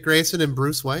between Dick Grayson and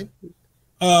Bruce Wayne?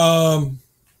 Well,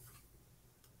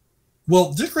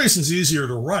 Dick Grayson's easier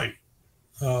to write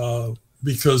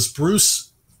because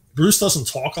Bruce doesn't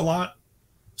talk a lot.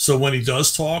 So when he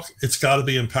does talk, it's got to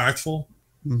be impactful.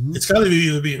 Mm-hmm. It's got to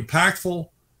either be impactful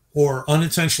or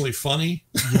unintentionally funny.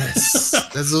 Yes,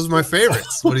 those are my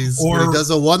favorites. When he does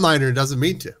a one-liner and doesn't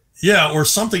mean to. Yeah, or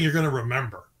something you're going to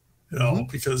remember.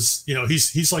 Because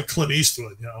he's like Clint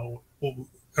Eastwood.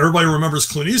 Everybody remembers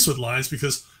Clint Eastwood lines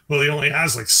because he only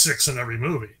has like 6 in every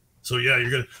movie. So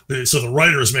so the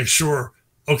writers make sure,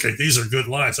 okay, these are good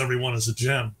lines. Every one is a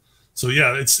gem. So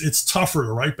yeah, it's tougher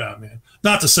to write Batman.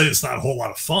 Not to say it's not a whole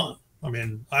lot of fun. I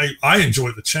mean, I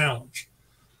enjoy the challenge,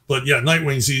 but yeah,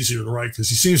 Nightwing's easier to write because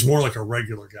he seems more like a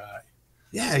regular guy.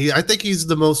 Yeah, I think he's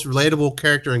the most relatable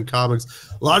character in comics.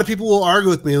 A lot of people will argue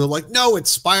with me and they're like, no, it's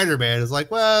Spider-Man. It's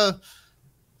like, well,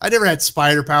 I never had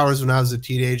spider powers when I was a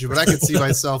teenager, but I can see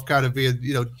myself kind of being,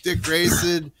 Dick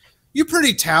Grayson. You're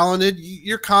pretty talented.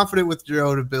 You're confident with your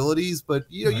own abilities, but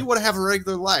you want to have a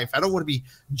regular life. I don't want to be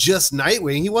just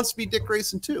Nightwing. He wants to be Dick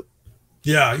Grayson too.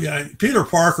 Yeah. Peter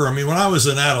Parker. I mean, when I was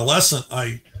an adolescent,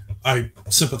 I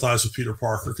sympathized with Peter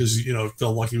Parker because it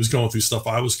felt like he was going through stuff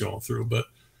I was going through, but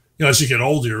as you get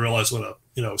older, you realize what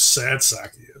a sad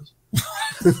sack he is.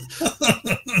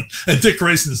 And Dick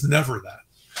Grayson is never that.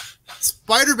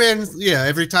 Spider-Man,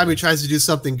 every time he tries to do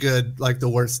something good, like the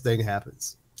worst thing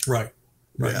happens. Right.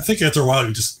 Yeah. I think after a while,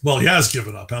 he has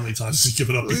given up. How many times has he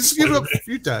given up? He's given up a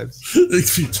few times. A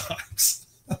few times.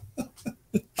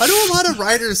 I know a lot of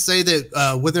writers say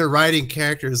that when they're writing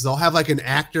characters, they'll have like an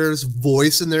actor's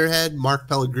voice in their head. Mark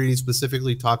Pellegrini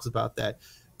specifically talks about that.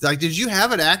 Like, did you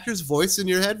have an actor's voice in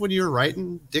your head when you were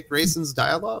writing Dick Grayson's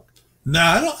dialogue?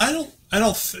 No, I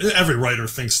don't. Every writer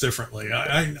thinks differently.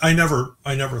 I never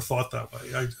thought that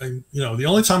way. The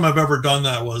only time I've ever done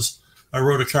that was I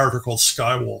wrote a character called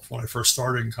Skywolf when I first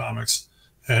started in comics,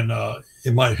 and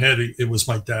in my head it was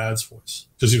my dad's voice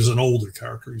because he was an older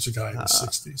character. He's a guy in the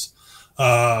 '60s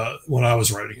when I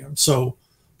was writing him. So.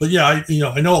 But yeah,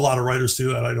 I know a lot of writers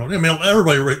do that.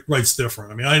 Everybody writes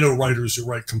different. I mean, I know writers who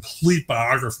write complete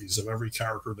biographies of every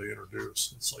character they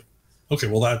introduce. It's like, okay,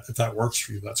 well, if that works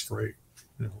for you, that's great.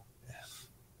 I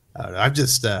don't know, I'm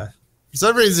just for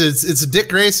some reason it's a Dick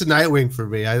Grayson Nightwing for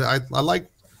me. I like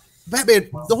Batman.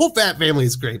 The whole Bat family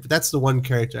is great, but that's the one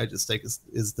character I just think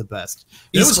is the best.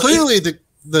 He's clearly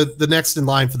the next in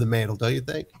line for the mantle, don't you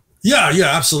think? Yeah,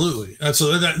 absolutely.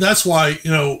 That's why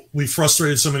we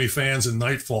frustrated so many fans in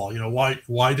Nightfall.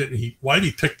 Why did he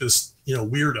pick this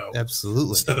weirdo? Absolutely.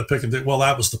 Instead of picking Dick. Well,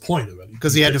 that was the point of it.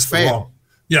 Because he had to fail.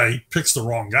 He picks the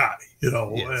wrong guy. Yes.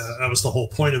 That was the whole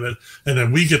point of it. And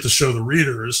then we get to show the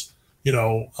readers. You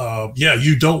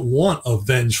don't want a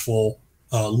vengeful,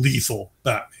 lethal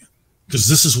Batman because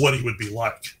this is what he would be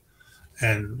like.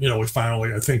 And, we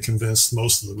finally, I think, convinced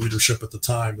most of the readership at the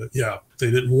time that, they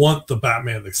didn't want the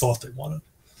Batman they thought they wanted.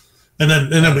 And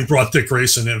then we brought Dick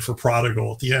Grayson in for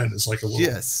Prodigal at the end. It's like a little.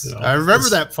 Yes. I remember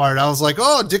that part. I was like,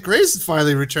 oh, Dick Grayson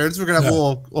finally returns. We're going to have a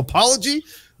little apology.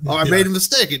 Oh, I made a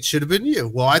mistake. It should have been you.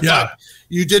 Well, I thought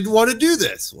you didn't want to do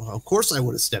this. Well, of course I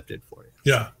would have stepped in for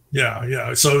you.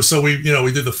 Yeah. So we,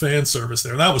 we did the fan service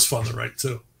there. And that was fun to write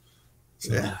too.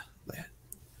 So. Yeah.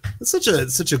 It's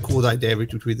such a cool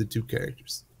dynamic between the two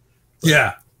characters.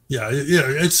 Yeah.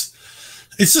 It's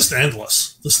just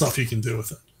endless, the stuff you can do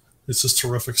with it. It's just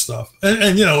terrific stuff.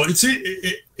 And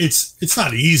it's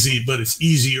not easy, but it's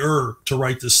easier to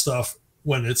write this stuff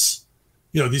when it's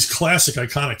these classic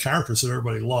iconic characters that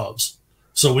everybody loves.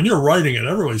 So when you're writing it,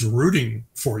 everybody's rooting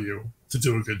for you to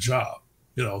do a good job.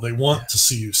 They want to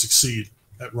see you succeed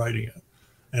at writing it.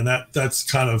 And that's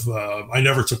kind of, I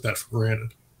never took that for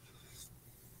granted.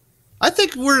 I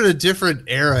think we're in a different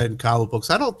era in comic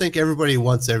books. I don't think everybody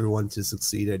wants everyone to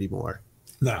succeed anymore.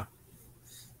 No.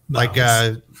 Like,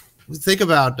 think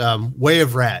about Way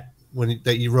of Rat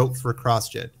that you wrote for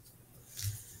CrossGen.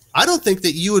 I don't think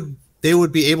that they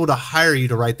would be able to hire you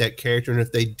to write that character. And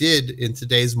if they did in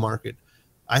today's market,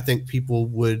 I think people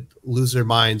would lose their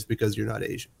minds because you're not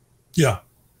Asian. Yeah.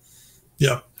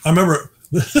 Yeah. I remember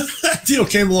that deal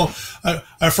came along.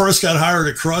 I first got hired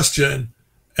at CrossGen,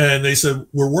 and they said,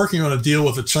 we're working on a deal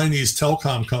with a Chinese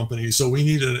telecom company, so we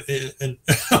need a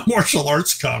martial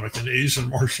arts comic, an Asian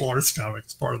martial arts comic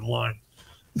as part of the line.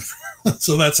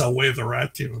 So that's how Way of the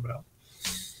Rat came about.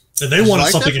 And they wanted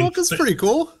something. That book is pretty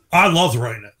cool. I loved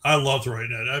writing it.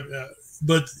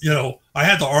 But, I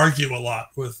had to argue a lot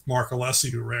with Mark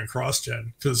Alessi, who ran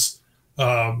CrossGen, because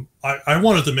I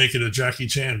wanted to make it a Jackie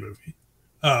Chan movie,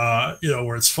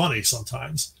 where it's funny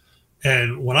sometimes.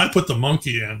 And when I put the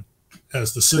monkey in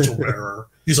as the sigil bearer,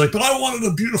 he's like, but I wanted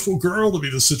a beautiful girl to be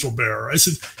the sigil bearer. I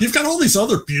said, you've got all these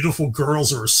other beautiful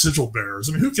girls who are sigil bearers.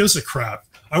 I mean, who gives a crap?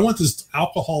 I want this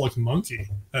alcoholic monkey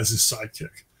as his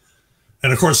sidekick.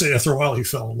 And of course, after a while, he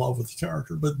fell in love with the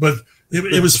character. But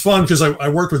it was fun because I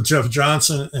worked with Jeff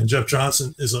Johnson, and Jeff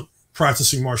Johnson is a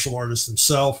practicing martial artist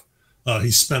himself.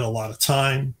 He spent a lot of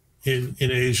time in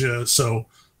Asia. So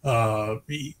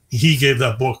he gave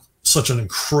that book such an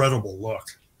incredible look.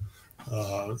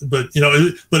 But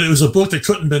it was a book that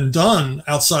couldn't have been done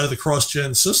outside of the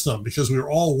CrossGen system because we were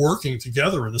all working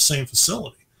together in the same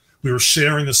facility. We were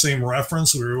sharing the same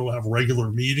reference. We were able to have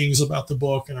regular meetings about the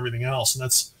book and everything else. And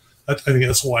I think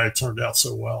that's why it turned out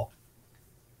so well.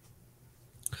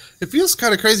 It feels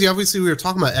kind of crazy. Obviously, we were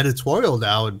talking about editorial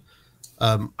now, and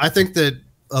I think that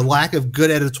a lack of good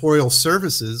editorial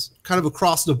services kind of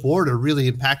across the board are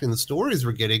really impacting the stories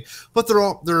we're getting, but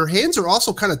their hands are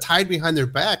also kind of tied behind their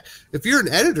back. If you're an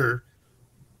editor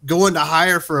going to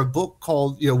hire for a book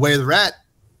called, Way of the Rat,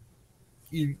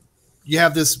 you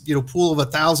have this, pool of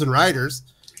 1,000 writers,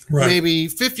 right. Maybe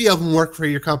 50 of them work for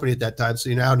your company at that time. So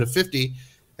you're now into 50,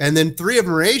 and then 3 of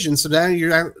them are Asian. So now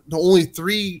you're the only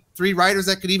three writers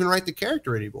that could even write the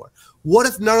character anymore. What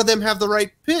if none of them have the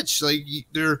right pitch? Like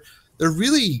they're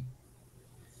really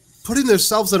putting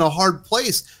themselves in a hard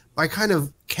place by kind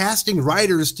of casting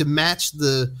writers to match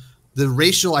the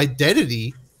racial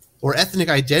identity or ethnic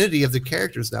identity of the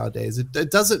characters nowadays.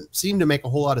 It doesn't seem to make a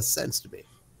whole lot of sense to me.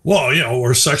 Well,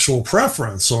 or sexual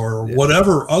preference or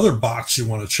whatever other box you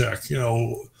want to check.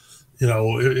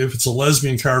 If it's a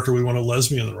lesbian character, we want a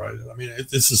lesbian to write it. I mean,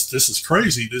 this is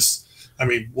crazy.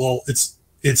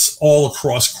 It's all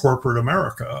across corporate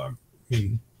America. I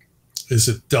mean, is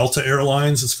it Delta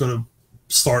Airlines that's going to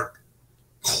start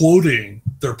quoting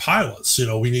their pilots?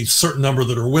 We need a certain number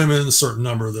that are women, a certain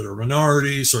number that are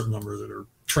minorities, a certain number that are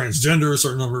transgender, a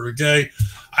certain number are gay.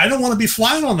 I don't want to be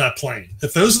flying on that plane.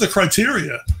 If those are the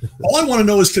criteria, all I want to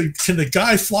know is can the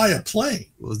guy fly a plane?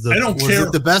 I don't care. Was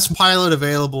it the best pilot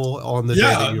available on the day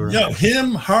that you were on?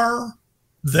 Him, her,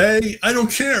 they, I don't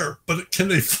care. But can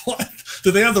they fly?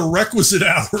 Do they have the requisite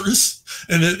hours?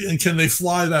 And can they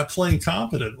fly that plane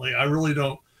competently? I really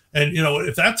don't. And,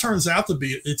 if that turns out to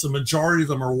be, it's a majority of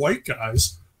them are white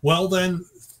guys, well, then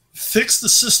fix the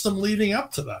system leading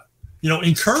up to that.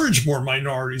 Encourage more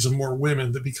minorities and more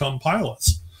women to become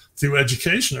pilots through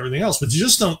education and everything else. But you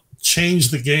just don't change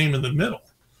the game in the middle.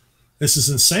 This is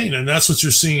insane. And that's what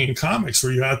you're seeing in comics,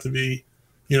 where you have to be,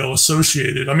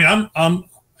 associated. I mean, I'm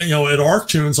at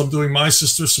Arktoons, I'm doing My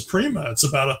Sister Suprema. It's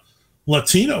about a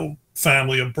Latino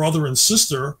family, a brother and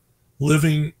sister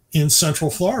living in Central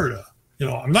Florida.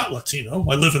 I'm not Latino.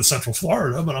 I live in Central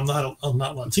Florida, but I'm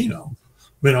not Latino.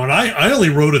 And I only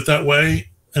wrote it that way,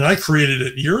 and I created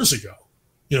it years ago,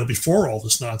 before all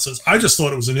this nonsense. I just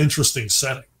thought it was an interesting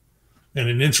setting and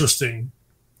an interesting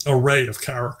array of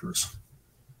characters,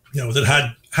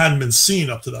 that hadn't been seen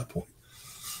up to that point.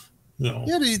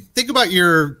 Yeah, do you think about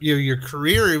your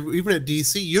career, even at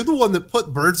DC, you're the one that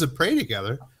put Birds of Prey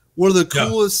together. One of the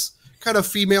coolest kind of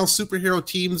female superhero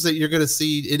teams that you're going to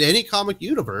see in any comic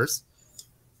universe.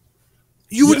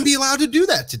 You wouldn't be allowed to do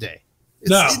that today.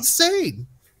 It's insane.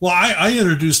 Well, I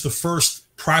introduced the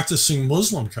first practicing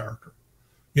Muslim character,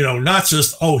 not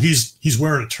just, he's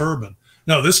wearing a turban.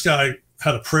 No, this guy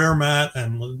had a prayer mat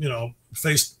and,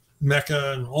 faced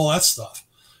Mecca and all that stuff.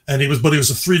 And he was a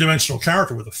 3-dimensional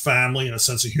character with a family and a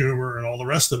sense of humor and all the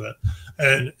rest of it.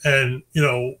 And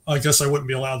I guess I wouldn't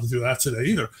be allowed to do that today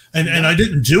either. And I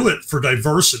didn't do it for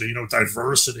diversity,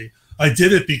 diversity. I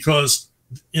did it because,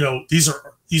 these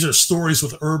are stories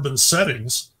with urban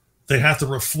settings. They have to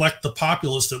reflect the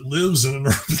populace that lives in an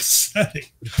urban setting.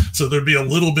 So there'd be a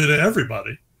little bit of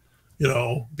everybody,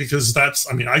 because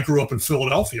I grew up in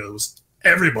Philadelphia. It was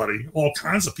everybody, all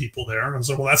kinds of people there. And I was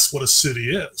like, well, that's what a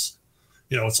city is.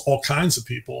 It's all kinds of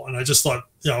people. And I just thought,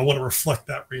 I want to reflect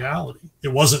that reality. It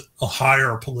wasn't a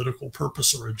higher political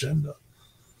purpose or agenda.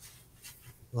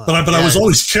 Well, but I was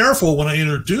always careful when I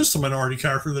introduced a minority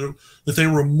character that they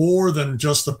were more than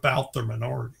just about their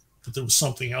minority, that there was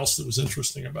something else that was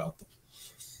interesting about them.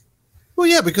 Well,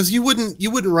 yeah, because you wouldn't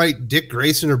write Dick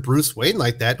Grayson or Bruce Wayne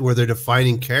like that, where their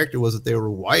defining character was that they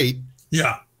were white.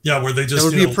 Yeah, where they just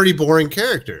that would be a pretty boring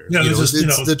character. Yeah,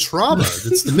 it's the trauma,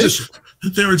 it's the mission.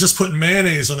 They were just putting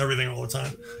mayonnaise on everything all the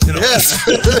time. Yes.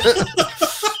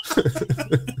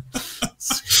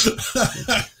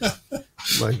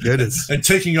 My goodness. And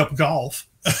taking up golf.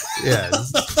 It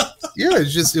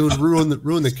would ruin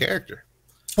the character.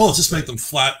 Well, it's just make them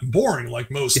flat and boring, like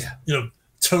most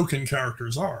token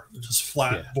characters are. They're just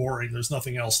flat, boring. There's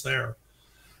nothing else there.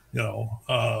 When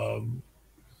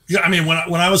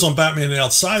I was on Batman and the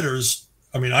Outsiders,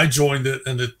 I joined it,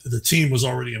 and the team was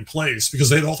already in place because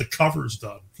they had all the covers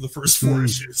done for the first 4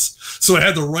 issues. So I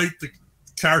had to write the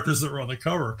characters that were on the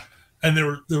cover. And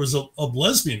there was a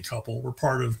lesbian couple were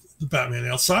part of the Batman and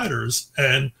the Outsiders,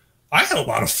 and I had a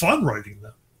lot of fun writing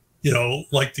them.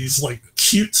 Like these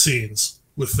cute scenes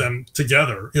with them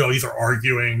together. Either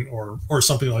arguing or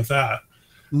something like that.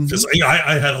 Because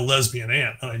I had a lesbian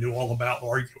aunt, and I knew all about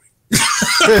arguing.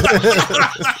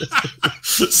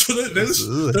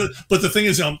 But the thing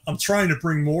is, I'm trying to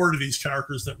bring more to these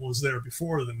characters than was there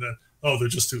before than they're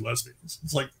just two lesbians.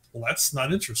 It's like, well, that's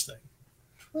not interesting.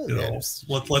 Let's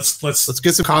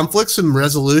get some conflict, some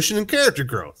resolution, and character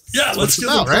growth. Yeah, let's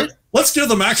give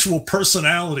them actual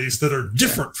personalities that are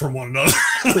different from one another.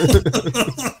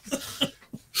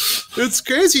 It's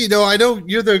crazy, I know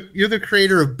you're the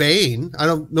creator of Bane. I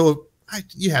don't know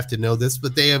you have to know this,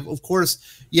 but they have, of course,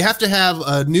 you have to have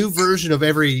a new version of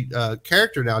every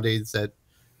character nowadays. That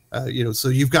so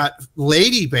you've got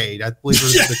Lady Bane. I believe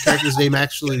the character's name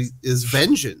actually is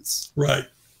Vengeance, right?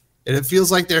 And it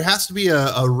feels like there has to be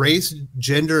a race,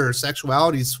 gender, or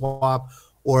sexuality swap,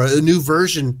 or a new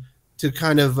version to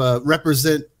kind of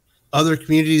represent other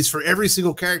communities for every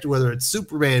single character, whether it's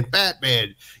Superman,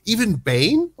 Batman, even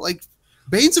Bane. Like,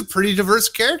 Bane's a pretty diverse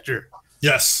character.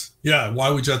 Yes. Yeah. Why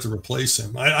would you have to replace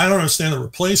him? I don't understand the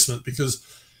replacement, because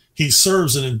he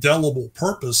serves an indelible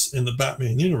purpose in the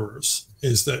Batman universe,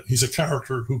 is that he's a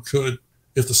character who could,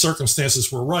 if the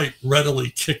circumstances were right, readily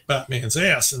kick Batman's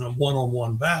ass in a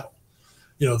one-on-one battle.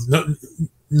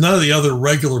 None of the other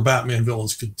regular Batman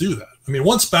villains could do that.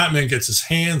 Once Batman gets his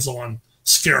hands on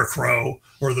Scarecrow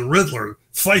or the Riddler,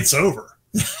 fight's over.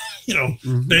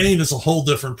 Bane is a whole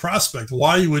different prospect.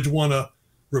 Why would you want to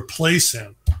replace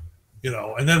him,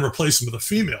 and then replace him with a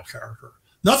female character?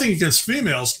 Nothing against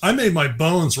females. I made my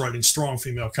bones writing strong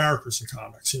female characters in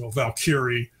comics,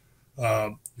 Valkyrie,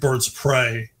 Birds of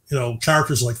Prey,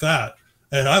 characters like that.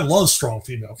 And I love strong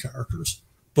female characters,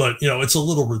 but it's a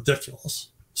little ridiculous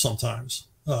sometimes.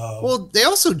 Well, they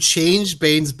also changed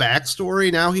Bane's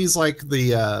backstory. Now he's like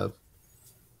the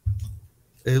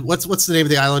what's the name of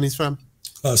the island he's from?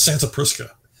 Santa Prisca.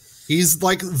 He's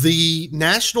like the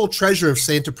national treasure of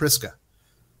Santa Prisca.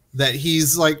 That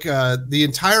he's like the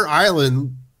entire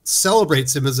island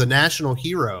celebrates him as a national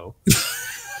hero,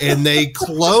 and they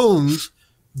cloned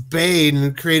Bane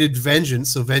and created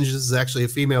Vengeance. So Vengeance is actually a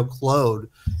female clone,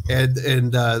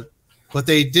 and but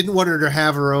they didn't want her to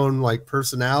have her own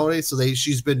personality. So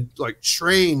she's been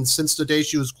trained since the day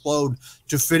she was cloned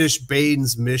to finish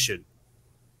Bane's mission,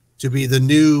 to be the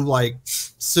new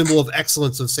symbol of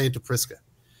excellence of Santa Prisca.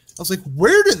 I was like,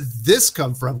 where did this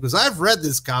come from? Because I've read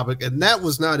this comic and that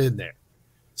was not in there.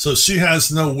 So she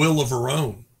has no will of her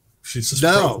own. She's just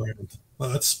programmed. Well,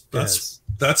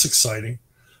 that's exciting.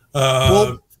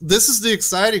 Well, this is the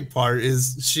exciting part,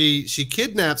 is she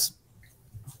kidnaps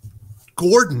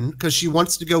Gordon because she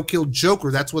wants to go kill Joker.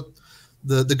 That's what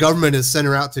the government has sent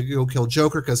her out to go kill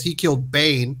Joker, because he killed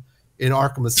Bane in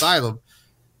Arkham Asylum.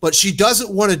 But she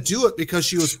doesn't want to do it because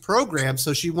she was programmed.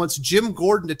 So she wants Jim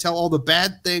Gordon to tell all the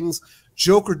bad things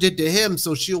Joker did to him,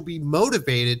 so she'll be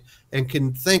motivated and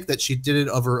can think that she did it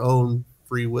of her own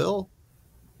free will.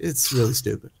 It's really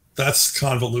stupid. That's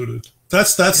convoluted.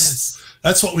 That's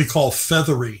what we call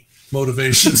feathery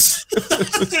motivations.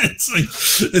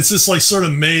 It's just sort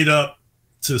of made up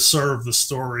to serve the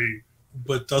story,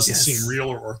 but doesn't seem real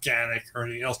or organic or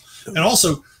anything else. And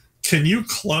also, can you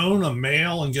clone a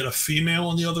male and get a female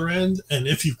on the other end? And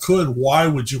if you could, why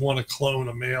would you want to clone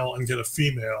a male and get a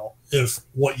female if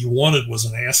what you wanted was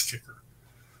an ass kicker?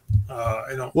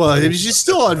 I don't. Well, she's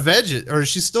still on or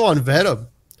she's still on Venom.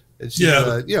 And she,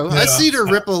 I seen her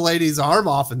rip a lady's arm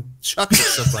off and chuck it at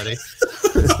somebody.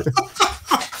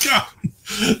 God.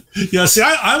 Yeah, see,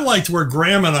 I liked where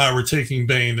Graham and I were taking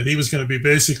Bane, that he was going to be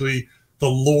basically the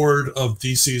lord of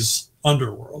DC's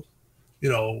underworld.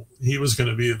 He was going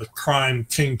to be the crime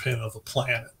kingpin of the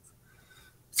planet.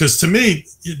 Because to me,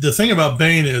 the thing about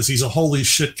Bane is he's a holy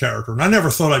shit character. And I never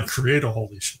thought I'd create a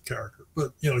holy shit character.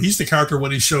 But, he's the character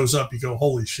when he shows up, you go,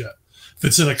 holy shit. If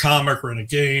it's in a comic or in a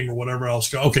game or whatever else,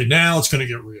 go, okay, now it's going to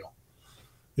get real.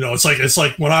 It's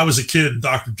like when I was a kid and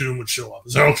Dr. Doom would show up.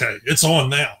 It's like, okay, it's on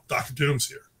now. Dr. Doom's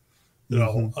here.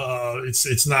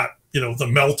 It's not, the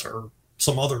Melter or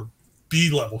some other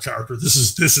B-level character. This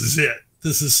is it.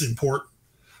 This is important.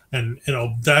 And,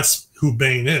 that's who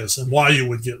Bane is and why you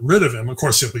would get rid of him. Of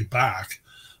course, he'll be back,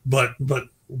 but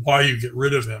why you get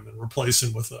rid of him and replace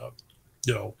him with a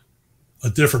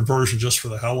different version just for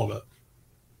the hell of it.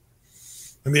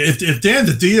 I mean, if Dan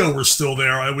DiDio were still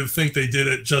there, I would think they did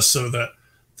it just so that,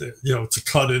 to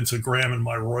cut into Graham and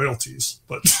my royalties.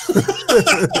 But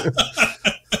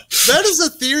that is a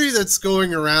theory that's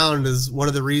going around as one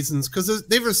of the reasons, because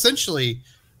they've essentially,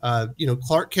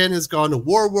 Clark Kent has gone to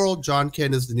Warworld. John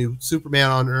Kent is the new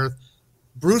Superman on Earth.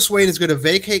 Bruce Wayne is going to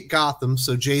vacate Gotham,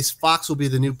 so Jace Fox will be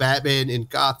the new Batman in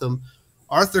Gotham.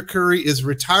 Arthur Curry is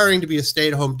retiring to be a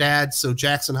stay-at-home dad, so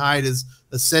Jackson Hyde is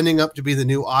ascending up to be the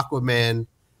new Aquaman.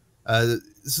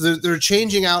 So they're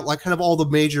changing out like kind of all the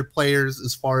major players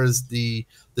as far as the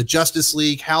Justice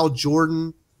League. Hal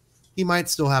Jordan, he might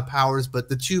still have powers, but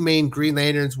the two main Green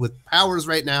Lanterns with powers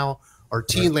right now are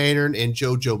Teen Lantern and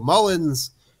JoJo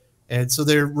Mullins. And so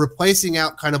they're replacing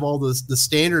out kind of all the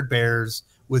standard bearers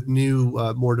with new,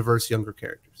 more diverse younger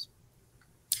characters.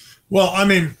 Well, I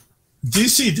mean,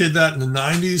 DC did that in the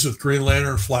 90s with Green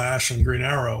Lantern, Flash, and Green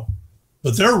Arrow.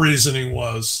 But their reasoning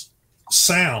was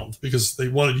sound, because they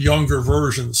wanted younger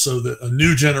versions so that a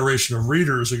new generation of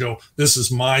readers would go, this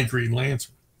is my Green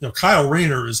Lantern. Kyle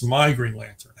Rayner is my Green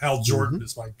Lantern. Hal Jordan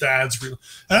is my dad's Green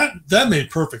Lantern. That made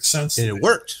perfect sense. And it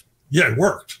worked. Yeah, it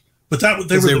worked. But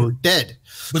they were dead.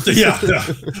 But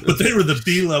but they were the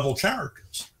B-level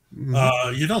characters.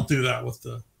 You don't do that with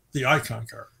the icon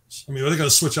characters. I mean, are they going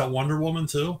to switch out Wonder Woman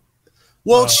too?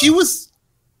 Well, she was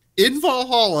in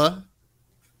Valhalla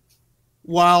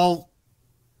while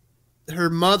her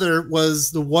mother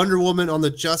was the Wonder Woman on the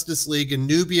Justice League, and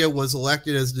Nubia was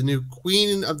elected as the new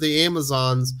Queen of the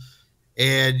Amazons,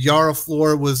 and Yara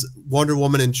Flor was Wonder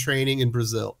Woman in training in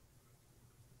Brazil.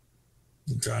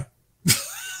 Okay.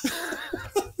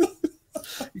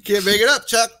 You can't make it up,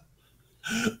 Chuck.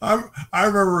 I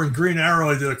remember in Green Arrow,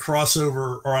 I did a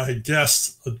crossover, or I had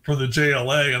guests from the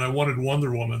JLA, and I wanted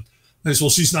Wonder Woman. They said,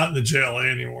 well, she's not in the JLA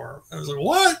anymore. I was like,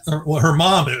 what? Well, her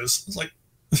mom is. I was like,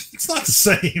 it's not the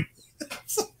same.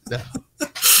 No.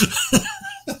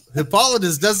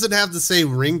 Hippolytus doesn't have the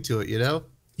same ring to it,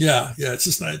 Yeah, it's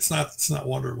just not. It's not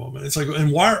Wonder Woman. It's like,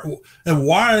 and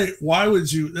why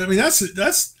would you? I mean, that's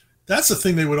the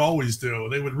thing they would always do.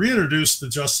 They would reintroduce the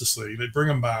Justice League. They'd bring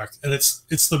them back, and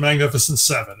it's the Magnificent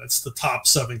Seven. It's the top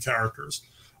 7 characters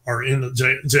are in the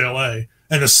JLA,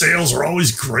 and the sales are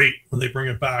always great when they bring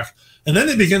it back. And then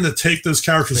they begin to take those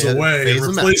characters away and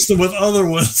replace them with other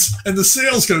ones, and the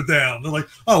sales go down. They're like,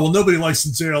 oh, well, nobody likes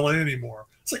the JLA anymore.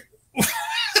 It's like,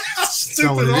 how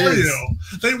stupid are you?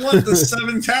 They want the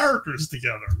 7 characters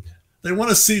together. They want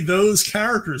to see those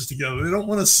characters together. They don't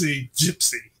want to see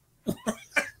Gypsy.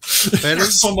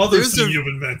 Some other thing you've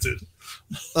invented.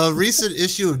 A recent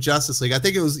issue of Justice League, I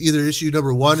think it was either issue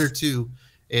number 1 or 2,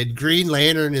 and Green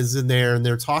Lantern is in there, and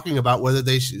they're talking about whether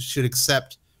they should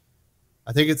accept,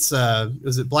 I think it's,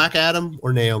 is it Black Adam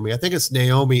or Naomi? I think it's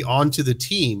Naomi onto the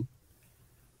team.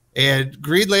 And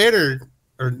Green Lantern,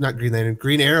 or not Green Lantern,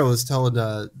 Green Arrow is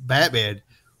telling Batman,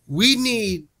 we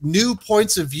need new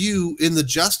points of view in the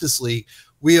Justice League.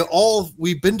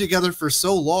 We've been together for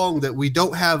so long that we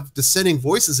don't have dissenting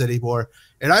voices anymore.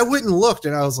 And I went and looked,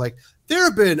 and I was like, there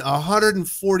have been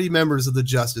 140 members of the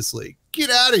Justice League. Get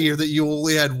out of here that you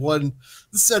only had one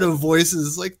set of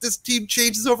voices. Like, this team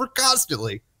changes over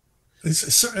constantly. And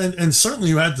certainly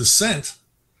you had dissent.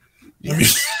 I mean,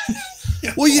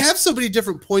 well, you have so many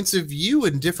different points of view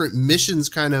and different missions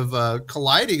kind of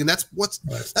colliding, and that's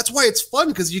why it's fun,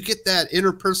 because you get that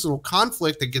interpersonal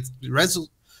conflict that gets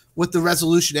with the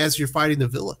resolution as you're fighting the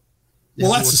villain.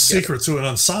 Well, that's the secret to an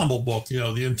ensemble book.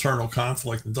 The internal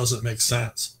conflict that doesn't make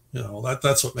sense.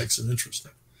 That's what makes it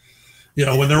interesting. You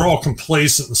know, when they're all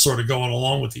complacent and sort of going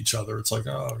along with each other, it's like,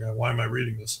 oh, God, why am I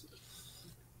reading this?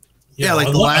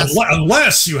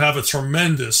 Unless you have a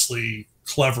tremendously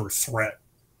clever threat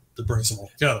that brings them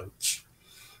all together,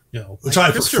 which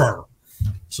I prefer.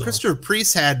 So. Christopher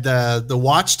Priest had the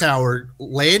Watchtower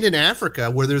land in Africa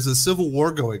where there's a civil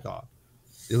war going on.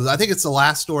 I think it's the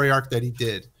last story arc that he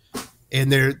did, and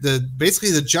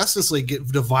basically the Justice League get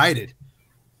divided.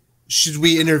 Should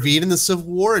we intervene in the Civil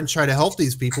War and try to help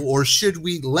these people, or should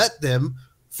we let them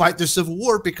fight their Civil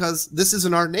War because this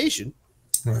isn't our nation?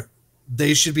 Right.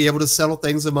 They should be able to settle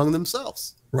things among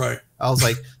themselves. Right. I was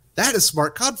like, that is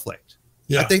smart conflict.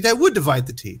 Yeah. I think that would divide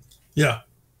the team. Yeah.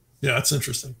 Yeah, that's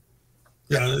interesting.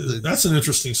 Yeah, that's an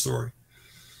interesting story.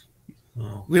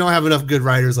 Oh. We don't have enough good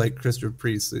writers like Christopher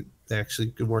Priest that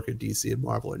actually can work at DC and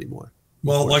Marvel anymore.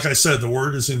 Well, like I said, the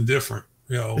word is indifferent.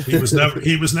 You know, he was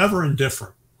never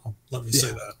indifferent. Let me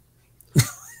say that.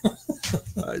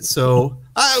 All right, so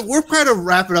we're kind of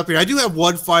wrapping up here. I do have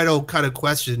one final kind of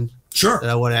question that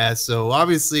I want to ask. So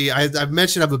obviously, I've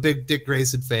mentioned I'm a big Dick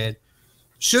Grayson fan.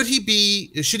 Should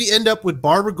he end up with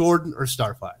Barbara Gordon or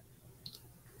Starfire?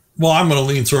 Well, I'm going to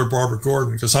lean toward Barbara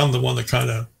Gordon because I'm the one that kind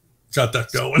of got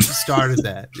that going. Started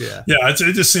that, yeah. Yeah,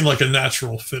 it just seemed like a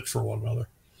natural fit for one another.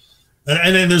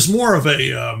 And then there's more of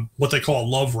a what they call a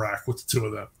love rack with the two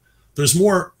of them.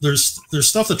 There's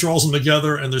stuff that draws them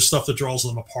together, and there's stuff that draws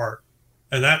them apart,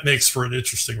 and that makes for an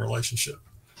interesting relationship.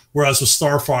 Whereas with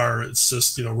Starfire, it's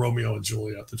just Romeo and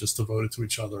Juliet, they're just devoted to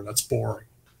each other, and that's boring.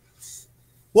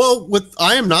 Well, with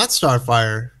I Am Not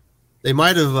Starfire, they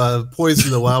might have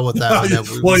poisoned the well with that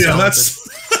one. Well, yeah, that's.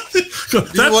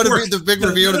 You want to be the big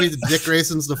reveal to be that Dick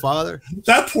Grayson's the father?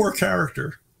 That poor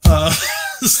character.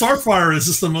 Starfire is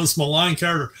just the most malign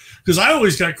character because I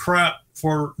always got crap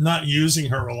for not using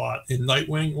her a lot in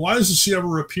Nightwing. Why doesn't she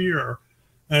ever appear?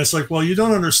 And it's like, well, you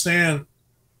don't understand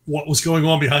what was going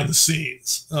on behind the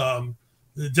scenes.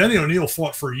 Denny O'Neil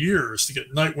fought for years to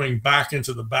get Nightwing back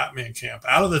into the Batman camp,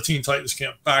 out of the Teen Titans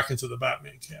camp, back into the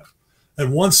Batman camp.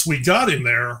 And once we got in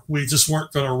there, we just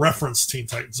weren't going to reference Teen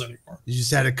Titans anymore. You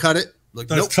just had to cut it.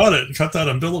 Cut that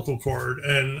umbilical cord,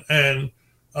 and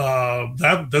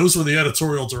those were the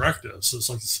editorial directives. It's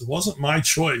like it wasn't my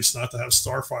choice not to have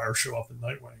Starfire show up in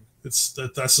Nightwing. That's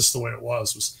just the way it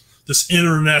was. It was this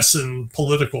internecine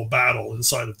political battle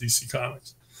inside of DC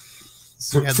Comics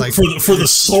for the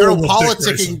soul of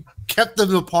politicking kept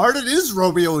them apart. It is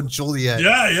Romeo and Juliet.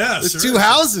 Yeah. The two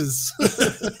houses.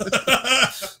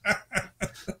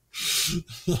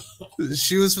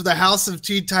 She was from the House of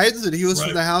Teen Titans, and he was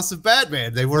from the House of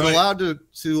Batman. They weren't allowed to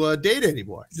date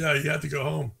anymore. Yeah, you had to go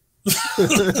home.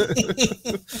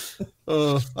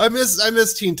 I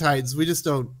miss Teen Titans. We just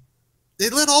don't. They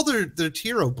let all their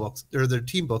hero books or their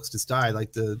team books just die.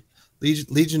 Like the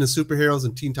Legion of Superheroes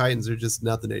and Teen Titans are just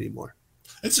nothing anymore.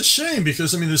 It's a shame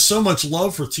because there's so much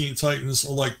love for Teen Titans,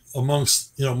 like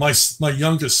amongst my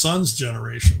youngest son's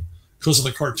generation because of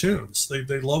the cartoons.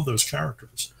 They love those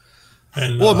characters.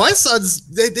 And my sons,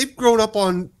 they've grown up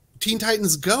on Teen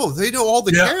Titans Go. They know all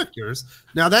the characters.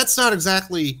 Now that's not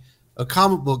exactly a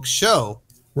comic book show.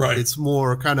 Right. It's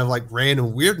more kind of like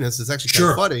random weirdness. It's actually kind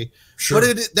of funny. Sure.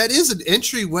 But that is an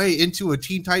entryway into a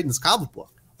Teen Titans comic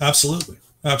book. Absolutely.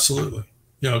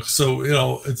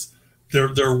 So it's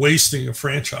they're wasting a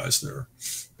franchise there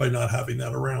by not having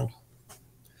that around.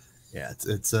 Yeah,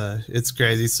 it's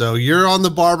crazy. So you're on the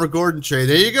Barbara Gordon train.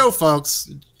 There you go, folks.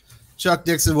 Chuck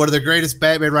Dixon, one of the greatest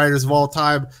Batman writers of all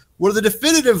time, one of the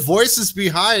definitive voices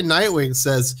behind Nightwing,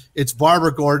 says it's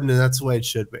Barbara Gordon, and that's the way it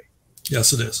should be.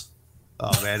 Yes, it is.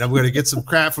 Oh man, I'm going to get some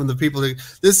crap from the people.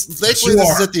 This is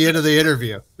at the end of the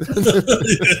interview.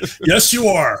 Yes, you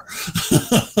are.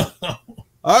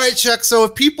 All right, Chuck. So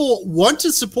if people want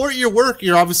to support your work,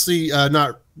 you're obviously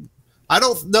not. I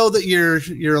don't know that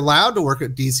you're allowed to work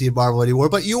at DC and Marvel anymore,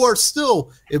 but you are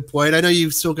still employed. I know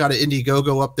you've still got an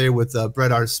Indiegogo up there with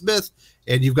Brett R. Smith,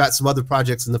 and you've got some other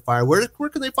projects in the fire. Where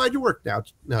can they find your work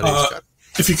nowadays, Chuck?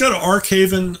 If you go to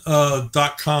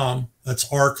Arkhaven.com,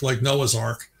 that's Ark like Noah's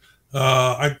Ark.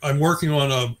 I'm working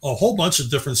on a whole bunch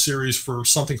of different series for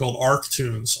something called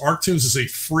Arktoons. Arktoons is a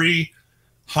free,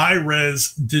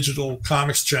 high-res digital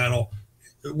comics channel.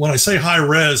 When I say high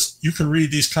res, you can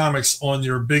read these comics on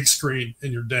your big screen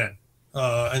in your den,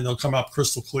 and they'll come out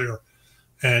crystal clear.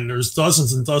 And there's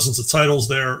dozens and dozens of titles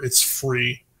there. It's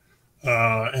free.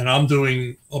 And I'm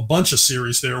doing a bunch of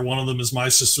series there. One of them is My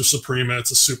Sister Suprema.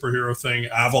 It's a superhero thing.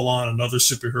 Avalon, another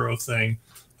superhero thing.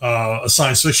 A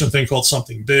science fiction thing called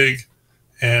Something Big.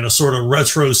 And a sort of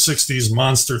retro 60s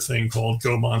monster thing called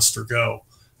Go Monster Go.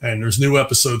 and there's new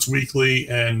episodes weekly,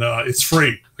 and it's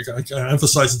free. I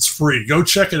emphasize it's free. Go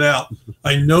check it out.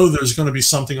 I know there's going to be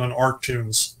something on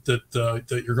Arktoons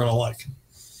that you're going to like.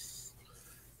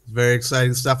 Very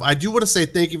exciting stuff. I do want to say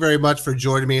thank you very much for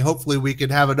joining me. Hopefully we can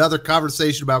have another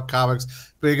conversation about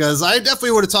comics, because I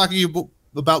definitely want to talk to you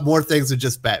about more things than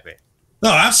just Batman. No,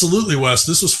 absolutely, Wes.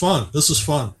 This was fun.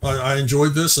 I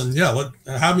enjoyed this, and yeah,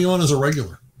 have me on as a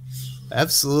regular.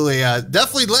 Absolutely.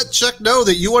 Definitely let Chuck know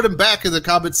that you want him back in the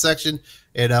comments section,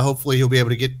 and hopefully he'll be able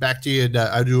to get back to you, and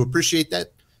I do appreciate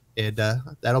that. And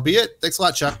that'll be it. Thanks a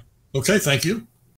lot, Chuck. Okay, thank you.